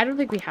capacity. I don't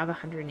think we have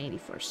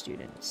 184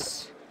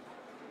 students.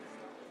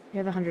 We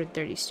have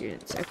 130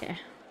 students. Okay.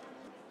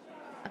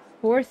 A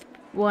fourth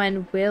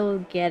one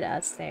will get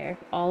us there.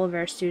 All of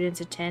our students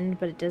attend,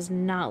 but it does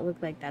not look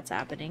like that's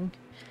happening.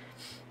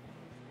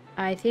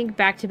 I think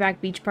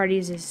back-to-back beach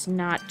parties is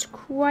not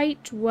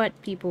quite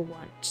what people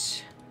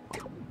want.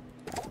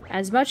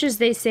 As much as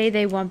they say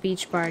they want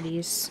beach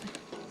parties.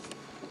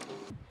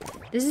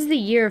 This is the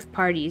year of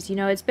parties. You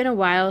know, it's been a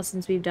while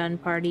since we've done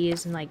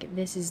parties, and like,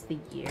 this is the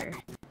year.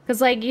 Because,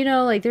 like, you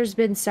know, like, there's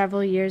been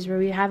several years where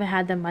we haven't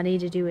had the money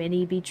to do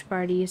any beach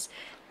parties.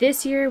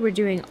 This year, we're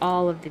doing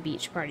all of the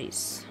beach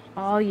parties.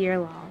 All year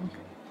long.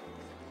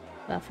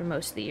 Well, for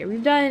most of the year.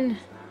 We've done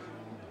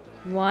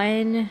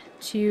 1,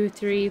 2,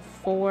 3,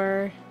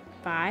 4,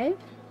 5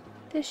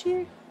 this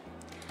year.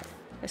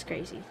 That's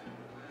crazy.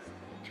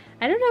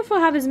 I don't know if we'll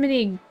have as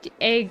many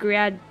A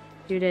grad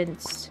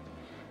students.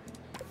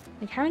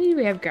 Like, how many do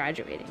we have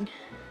graduating?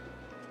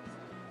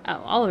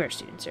 Oh, all of our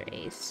students are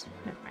A's.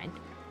 Never mind.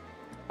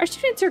 Our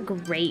students are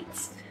great.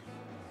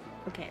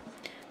 Okay.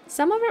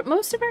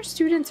 Most of our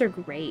students are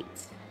great.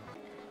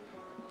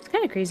 It's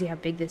kind of crazy how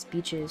big this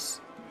beach is.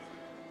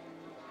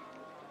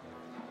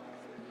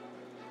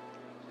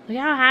 Look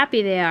how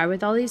happy they are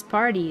with all these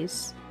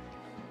parties.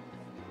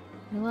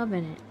 They're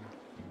loving it.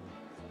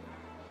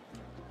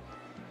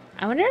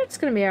 I wonder if it's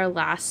going to be our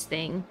last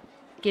thing.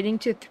 Getting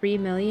to 3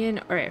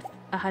 million or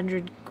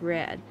 100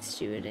 grad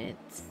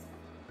students.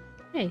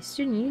 Hey,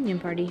 student union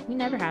party. We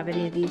never have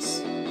any of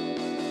these.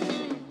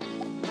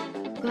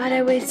 Glad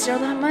I wasted all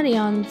that money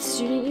on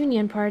student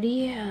union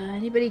party.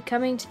 Anybody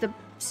coming to the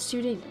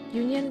student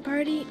union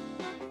party?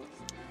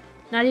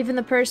 Not even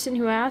the person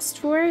who asked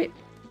for it?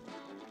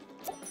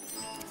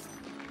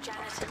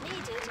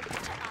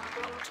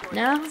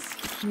 No?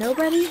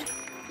 Nobody?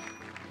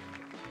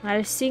 Not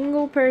a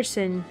single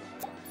person.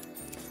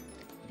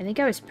 I think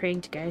I was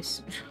pranked,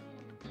 guys.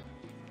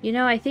 You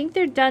know, I think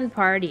they're done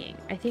partying.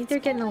 I think they're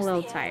getting a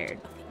little tired.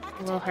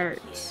 A little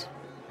hurt.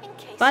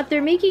 But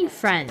they're making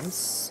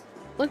friends.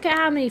 Look at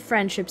how many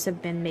friendships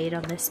have been made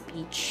on this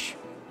beach.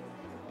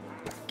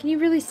 Can you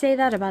really say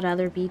that about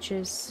other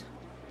beaches?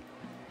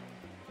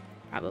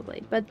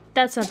 Probably, but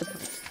that's not the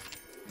point.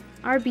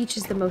 Our beach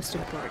is the most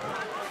important.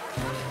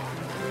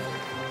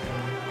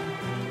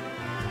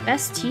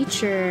 Best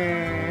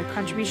teacher,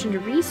 contribution to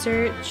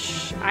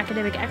research,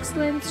 academic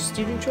excellence,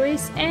 student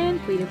choice,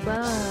 and queen of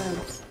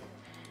clubs.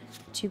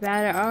 Too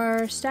bad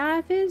our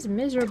staff is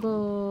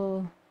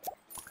miserable.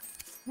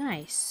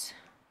 Nice.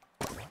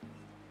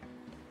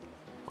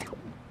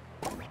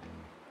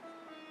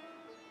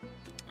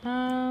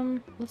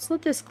 Let's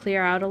let this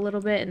clear out a little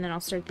bit and then I'll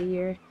start the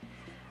year.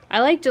 I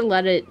like to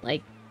let it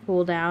like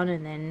cool down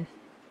and then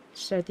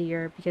start the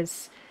year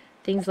because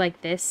things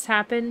like this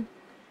happen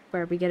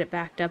where we get it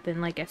backed up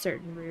in like a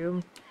certain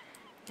room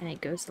and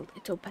it goes a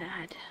little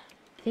bad.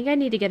 I think I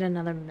need to get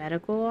another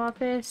medical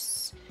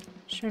office.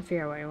 Just trying to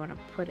figure out where I want to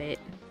put it.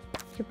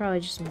 I could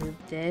probably just move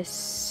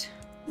this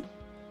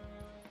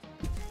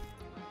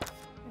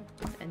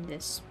and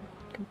this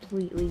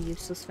completely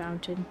useless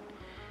fountain.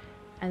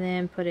 And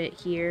then put it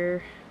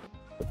here.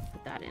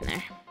 Put that in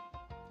there.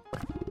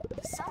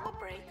 Summer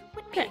break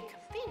would be a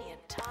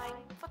convenient time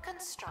for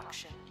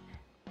construction.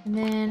 And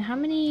then how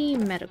many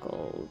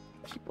medical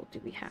people do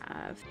we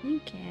have?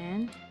 You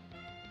can.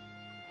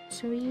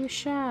 So you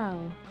shall.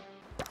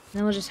 And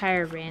then we'll just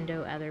hire a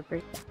rando other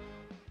person.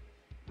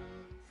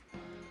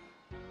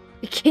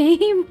 The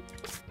game?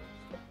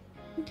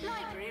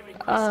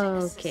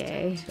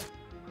 Okay.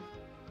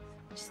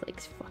 Just like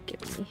fucking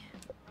me.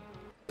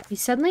 We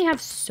suddenly have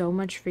so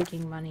much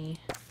freaking money.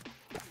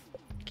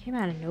 It came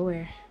out of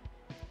nowhere.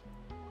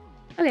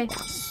 Okay,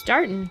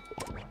 starting.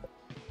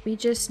 We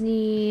just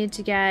need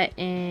to get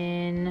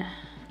in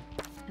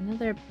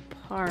another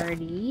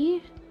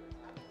party.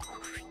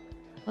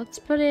 Let's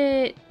put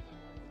it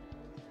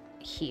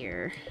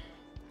here.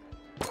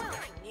 Welcome,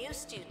 new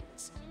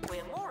students.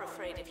 We're more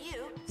afraid of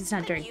you. It's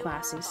not than during you are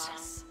of classes.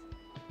 us.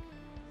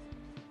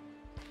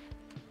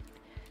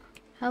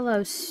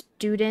 Hello,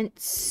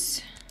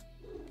 students.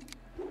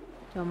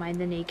 Don't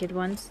mind the naked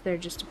ones. They're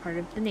just a part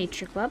of the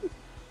nature club.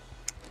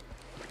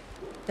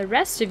 The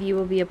rest of you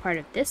will be a part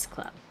of this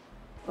club.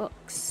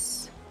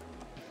 Books.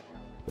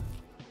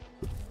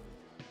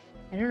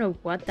 I don't know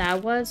what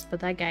that was, but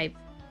that guy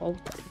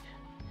bolted.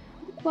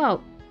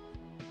 Whoa.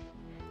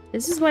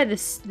 This is why the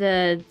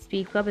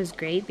speed club is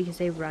great, because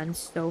they run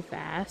so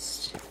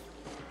fast.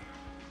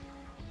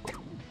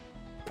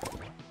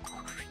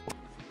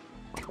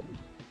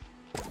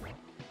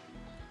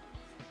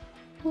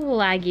 A little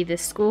laggy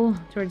this school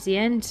towards the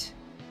end. Is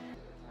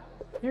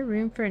there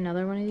room for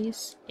another one of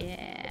these?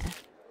 Yeah.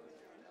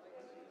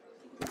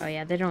 Oh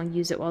yeah, they don't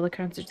use it while the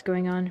concert's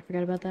going on. I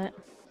forgot about that.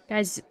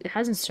 Guys, it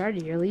hasn't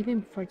started. You're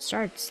leaving before it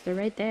starts. They're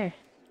right there.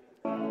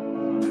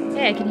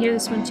 Hey, I can hear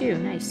this one too.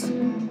 Nice.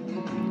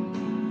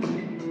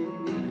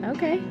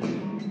 Okay.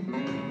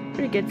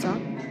 Pretty good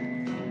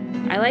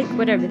song. I like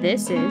whatever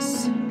this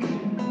is.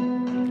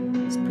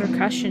 This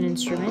percussion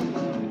instrument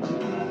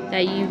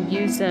that you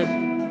use a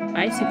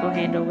bicycle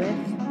handle with.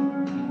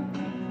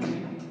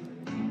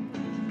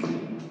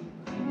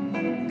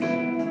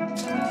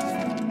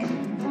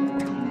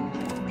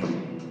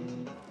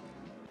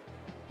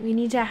 We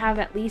need to have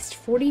at least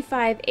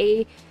 45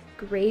 A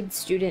grade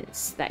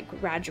students that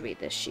graduate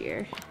this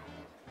year.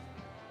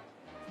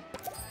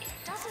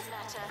 Doesn't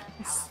matter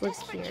Let's how look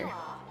desperate here. you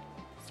are.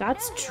 So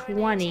that's No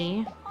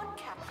 20. urinating on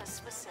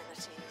campus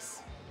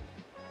facilities.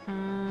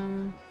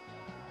 And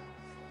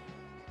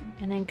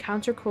then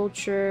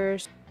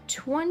counterculture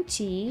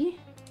 20.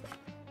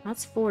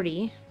 That's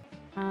 40.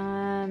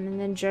 And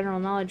then general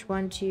knowledge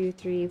 1, 2,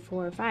 3,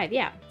 4, 5.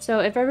 Yeah. So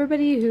if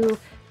everybody who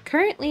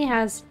currently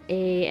has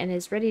A and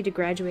is ready to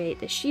graduate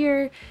this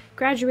year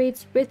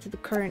graduates with the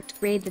current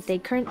grade that they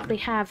currently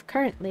have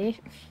I'll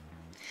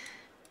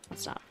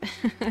stop.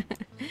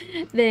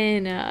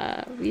 Then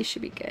we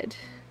should be good.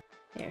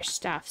 There,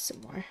 staff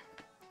some more.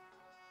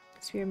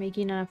 So we're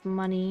making enough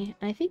money.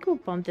 I think we'll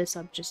bump this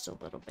up just a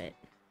little bit.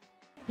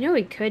 You know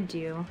what we could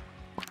do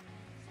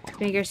to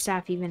make our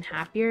staff even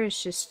happier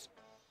is just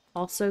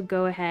also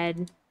go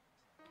ahead,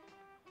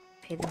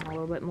 pay them a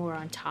little bit more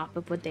on top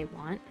of what they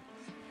want.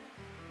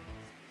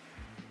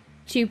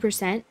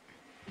 2%.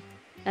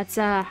 That's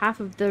half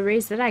of the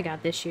raise that I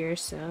got this year,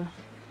 so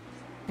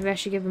maybe I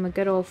should give them a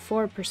good old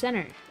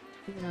 4%er,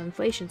 even though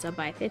inflation's up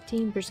by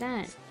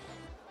 15%.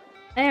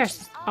 They are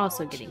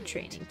also getting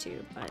training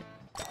too, but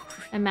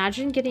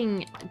imagine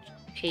getting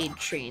paid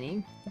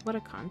training. What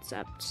a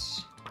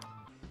concept.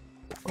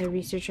 The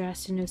researcher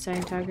has to know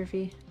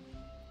scientography.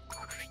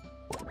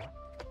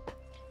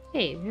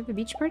 Hey, we have a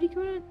beach party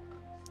going on?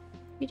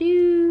 We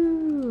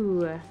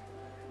do!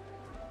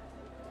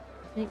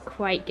 Didn't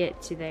quite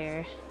get to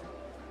there.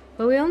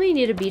 But we only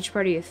need a beach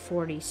party with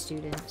 40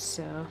 students,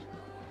 so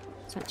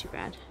it's not too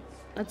bad.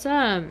 Let's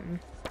go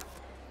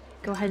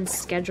ahead and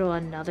schedule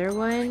another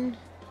one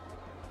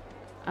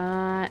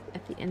at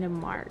the end of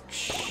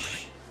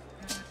March.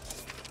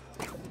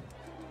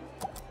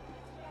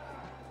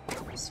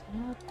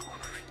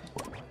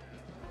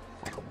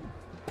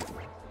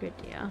 Good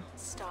deal.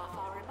 Staff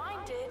are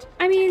reminded.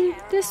 I mean,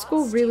 this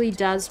school really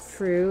does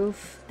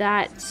prove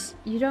that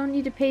you don't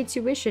need to pay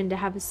tuition to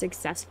have a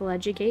successful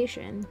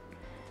education.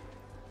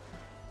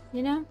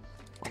 You know?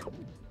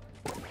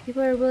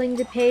 People are willing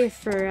to pay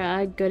for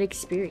a good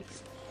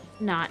experience,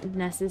 not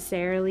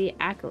necessarily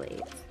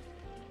accolades.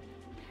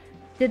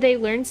 Did they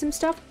learn some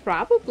stuff?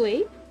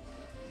 Probably.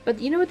 But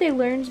you know what they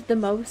learned the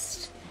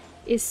most?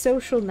 Is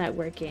social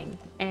networking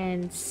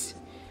and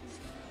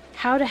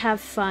how to have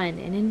fun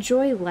and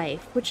enjoy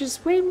life, which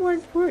is way more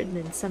important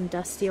than some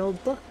dusty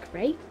old book,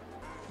 right?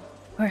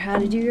 Or how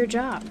to do your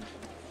job.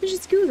 You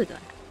just Google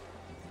that.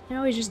 You can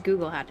always just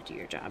Google how to do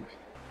your job.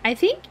 I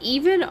think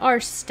even our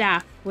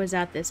staff was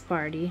at this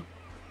party,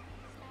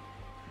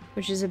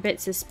 which is a bit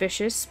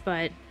suspicious,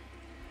 but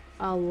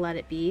I'll let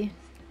it be.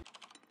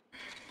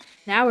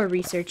 Now we're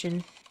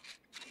researching.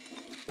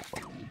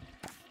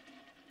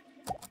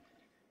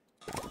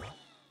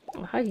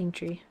 Oh, hugging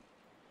tree.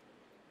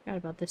 Forgot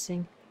about this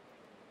thing.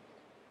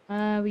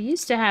 We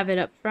used to have it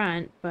up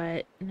front,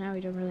 but now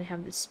we don't really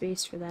have the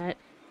space for that.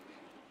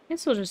 I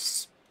guess we'll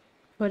just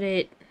put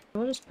it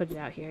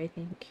out here, I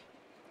think.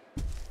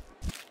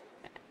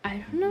 I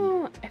don't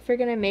know if we're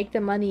gonna make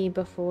the money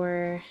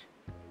before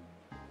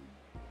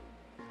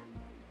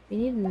we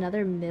need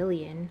another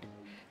million,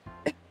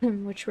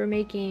 which we're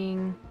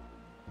making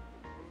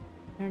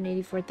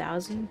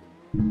 184,000.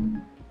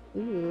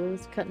 Ooh,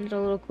 it's cutting it a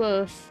little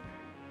close.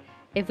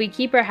 If we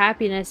keep our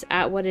happiness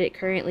at what it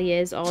currently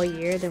is all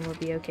year, then we'll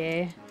be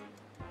okay.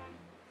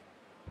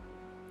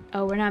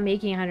 Oh, we're not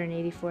making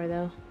 184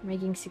 though. We're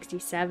making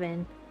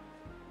 67.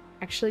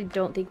 Actually,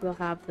 don't think we'll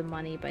have the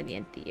money by the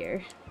end of the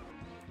year.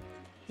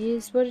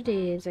 Is what it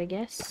is, I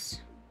guess.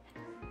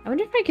 I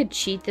wonder if I could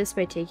cheat this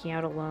by taking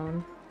out a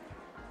loan.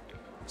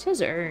 It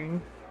says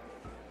earn.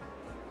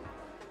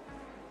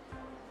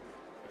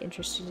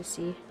 Interested to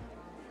see.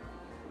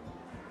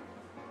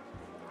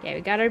 Yeah, we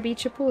got our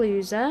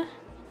Beach-a-Palooza.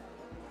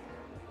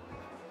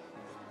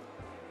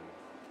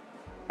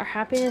 Our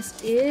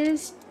happiness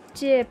is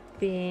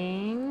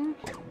dipping.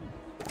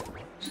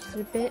 Which is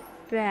a bit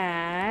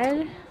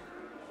bad.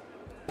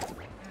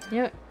 You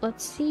know what?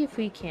 Let's see if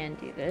we can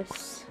do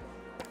this.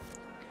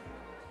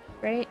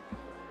 Right?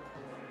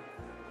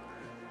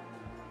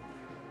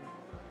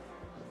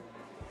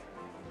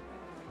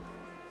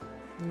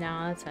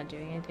 No, that's not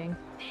doing anything.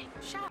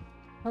 I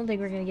don't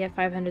think we're gonna get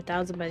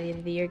 500,000 by the end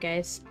of the year,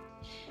 guys.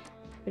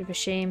 Bit of a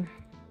shame.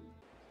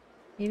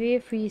 Maybe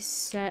if we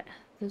set...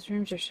 Those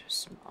rooms are so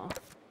small.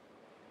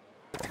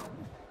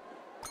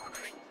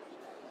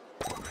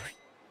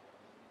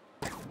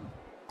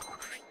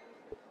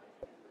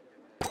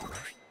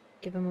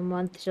 Give them a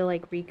month to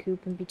like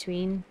recoup in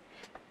between.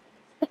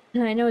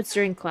 I know it's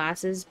during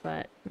classes,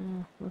 but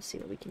we'll see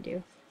what we can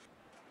do.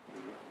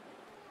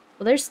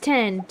 Well, there's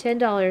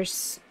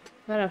 $10.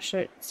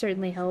 That'll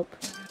certainly help.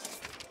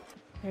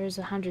 There's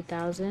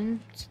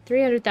 100,000.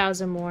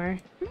 300,000 more.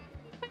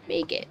 Might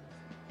make it.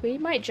 We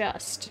might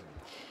just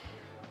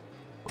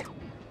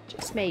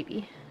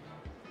maybe.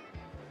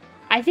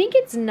 I think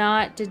it's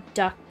not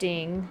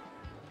deducting.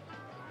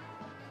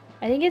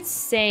 I think it's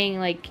saying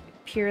like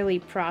purely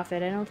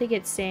profit. I don't think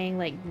it's saying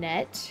like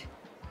net.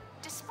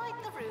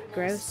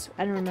 Gross.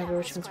 I don't remember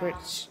which one's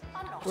worse.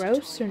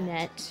 Gross or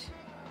net?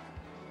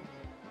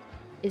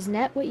 Is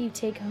net what you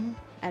take home?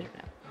 I don't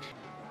know.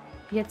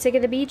 If you get sick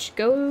of the beach,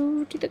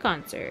 go to the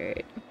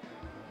concert.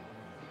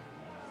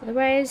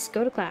 Otherwise,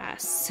 go to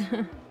class.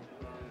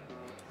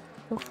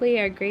 Hopefully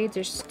our grades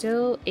are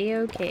still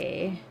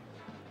a-okay.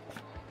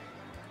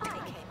 I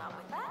came up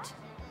with that.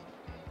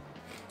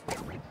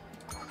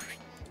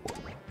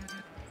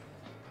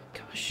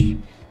 Gosh.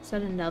 Is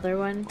that another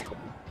one?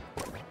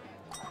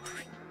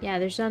 Yeah,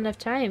 there's not enough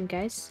time,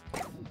 guys.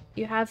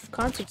 You have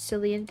concerts till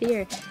the end of the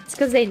year. It's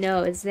because they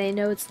know it's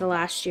the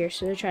last year,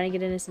 so they're trying to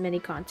get in as many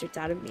concerts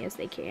out of me as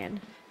they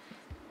can.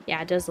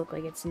 Yeah, it does look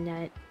like it's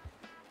net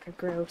or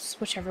gross,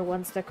 whichever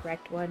one's the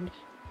correct one.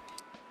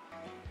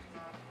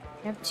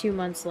 We have 2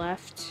 months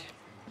left.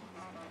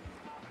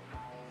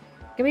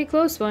 Gonna be a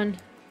close one.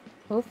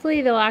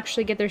 Hopefully they'll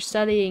actually get their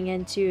studying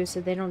in too,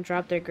 so they don't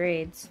drop their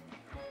grades.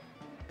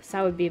 Because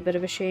that would be a bit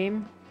of a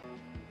shame.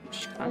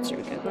 Which concert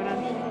we got going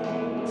on?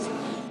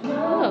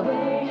 Oh.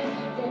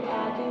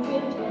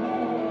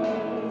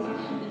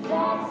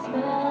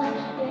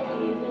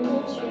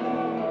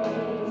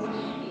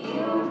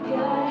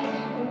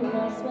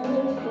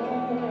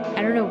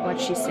 I don't know what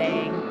she's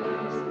saying.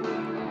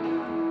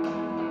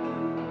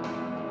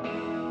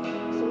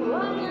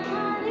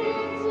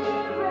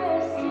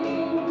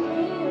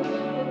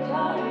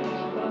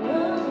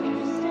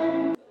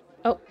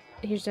 Oh,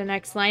 here's the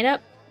next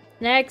lineup.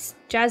 Next,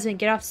 Jasmine,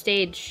 get off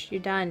stage.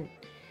 You're done.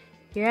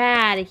 You're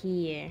out of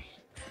here.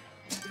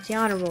 It's the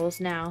honor rolls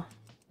now.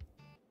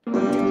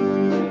 Okay.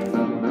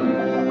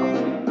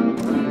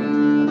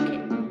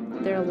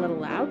 They're a little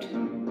loud.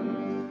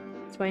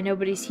 That's why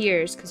nobody's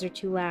here, is because they're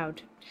too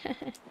loud.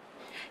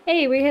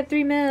 Hey, we hit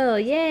 3 mil.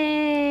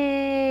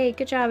 Yay!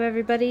 Good job,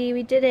 everybody.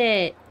 We did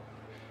it.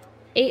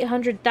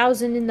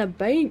 800,000 in the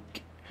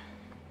bank.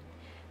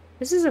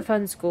 This is a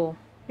fun school.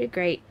 We did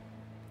great.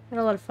 Had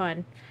a lot of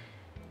fun.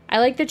 I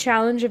like the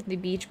challenge of the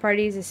beach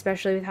parties,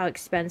 especially with how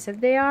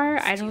expensive they are.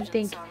 I don't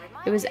think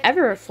it was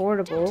ever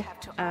affordable.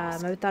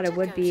 I thought it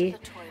would be.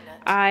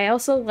 I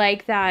also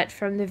like that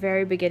from the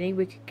very beginning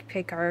we could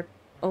pick our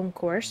own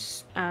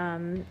course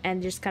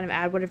and just kind of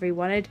add whatever we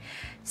wanted.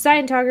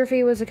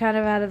 Scientography was a kind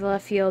of out of the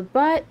left field,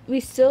 but we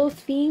still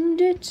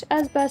themed it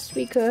as best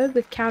we could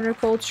with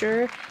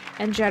counterculture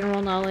and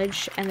general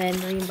knowledge and then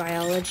marine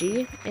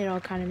biology. It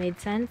all kind of made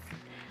sense.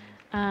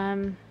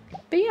 But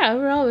yeah,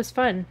 overall it was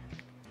fun.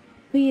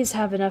 Please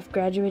have enough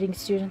graduating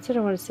students. I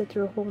don't want to sit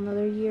through a whole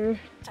another year.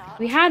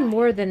 We had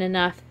more than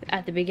enough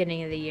at the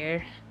beginning of the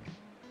year.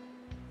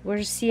 We'll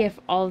just see if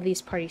all of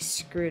these parties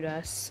screwed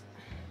us.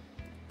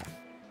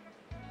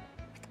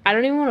 I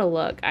don't even want to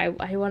look. I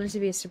want it to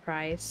be a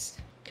surprise.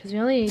 Because we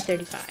only need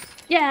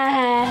 35.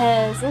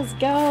 Yes! Let's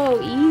go!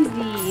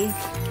 Easy!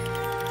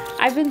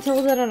 I've been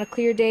told that on a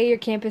clear day, your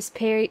campus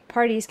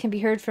parties can be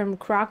heard from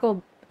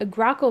Grackle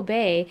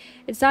Bay.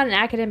 It's not an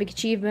academic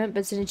achievement,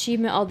 but it's an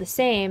achievement all the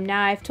same.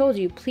 Now I've told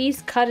you,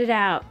 please cut it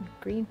out.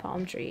 Green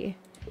palm tree.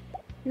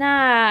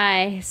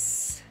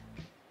 Nice!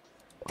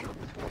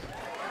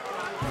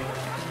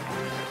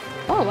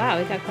 Oh wow,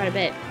 we got quite a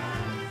bit.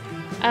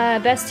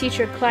 Best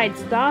teacher Clyde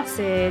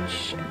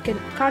Sausage.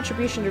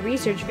 Contribution to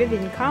research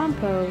Vivian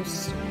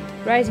Compost.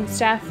 Rising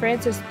staff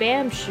Francis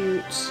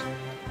Bamshoot.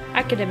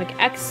 Academic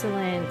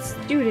excellence.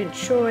 Student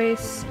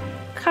choice.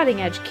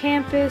 Cutting edge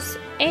campus.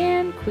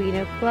 And Queen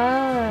of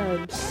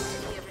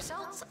Clubs.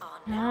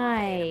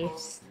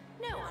 Nice.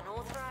 No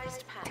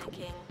unauthorized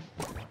panicking.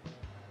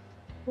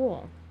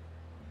 Cool.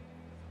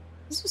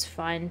 This was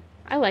fun.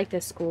 I like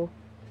this school.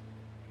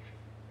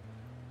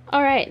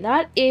 Alright,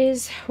 that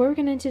is where we're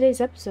going to end today's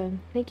episode.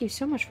 Thank you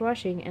so much for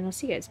watching, and I'll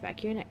see you guys back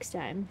here next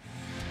time.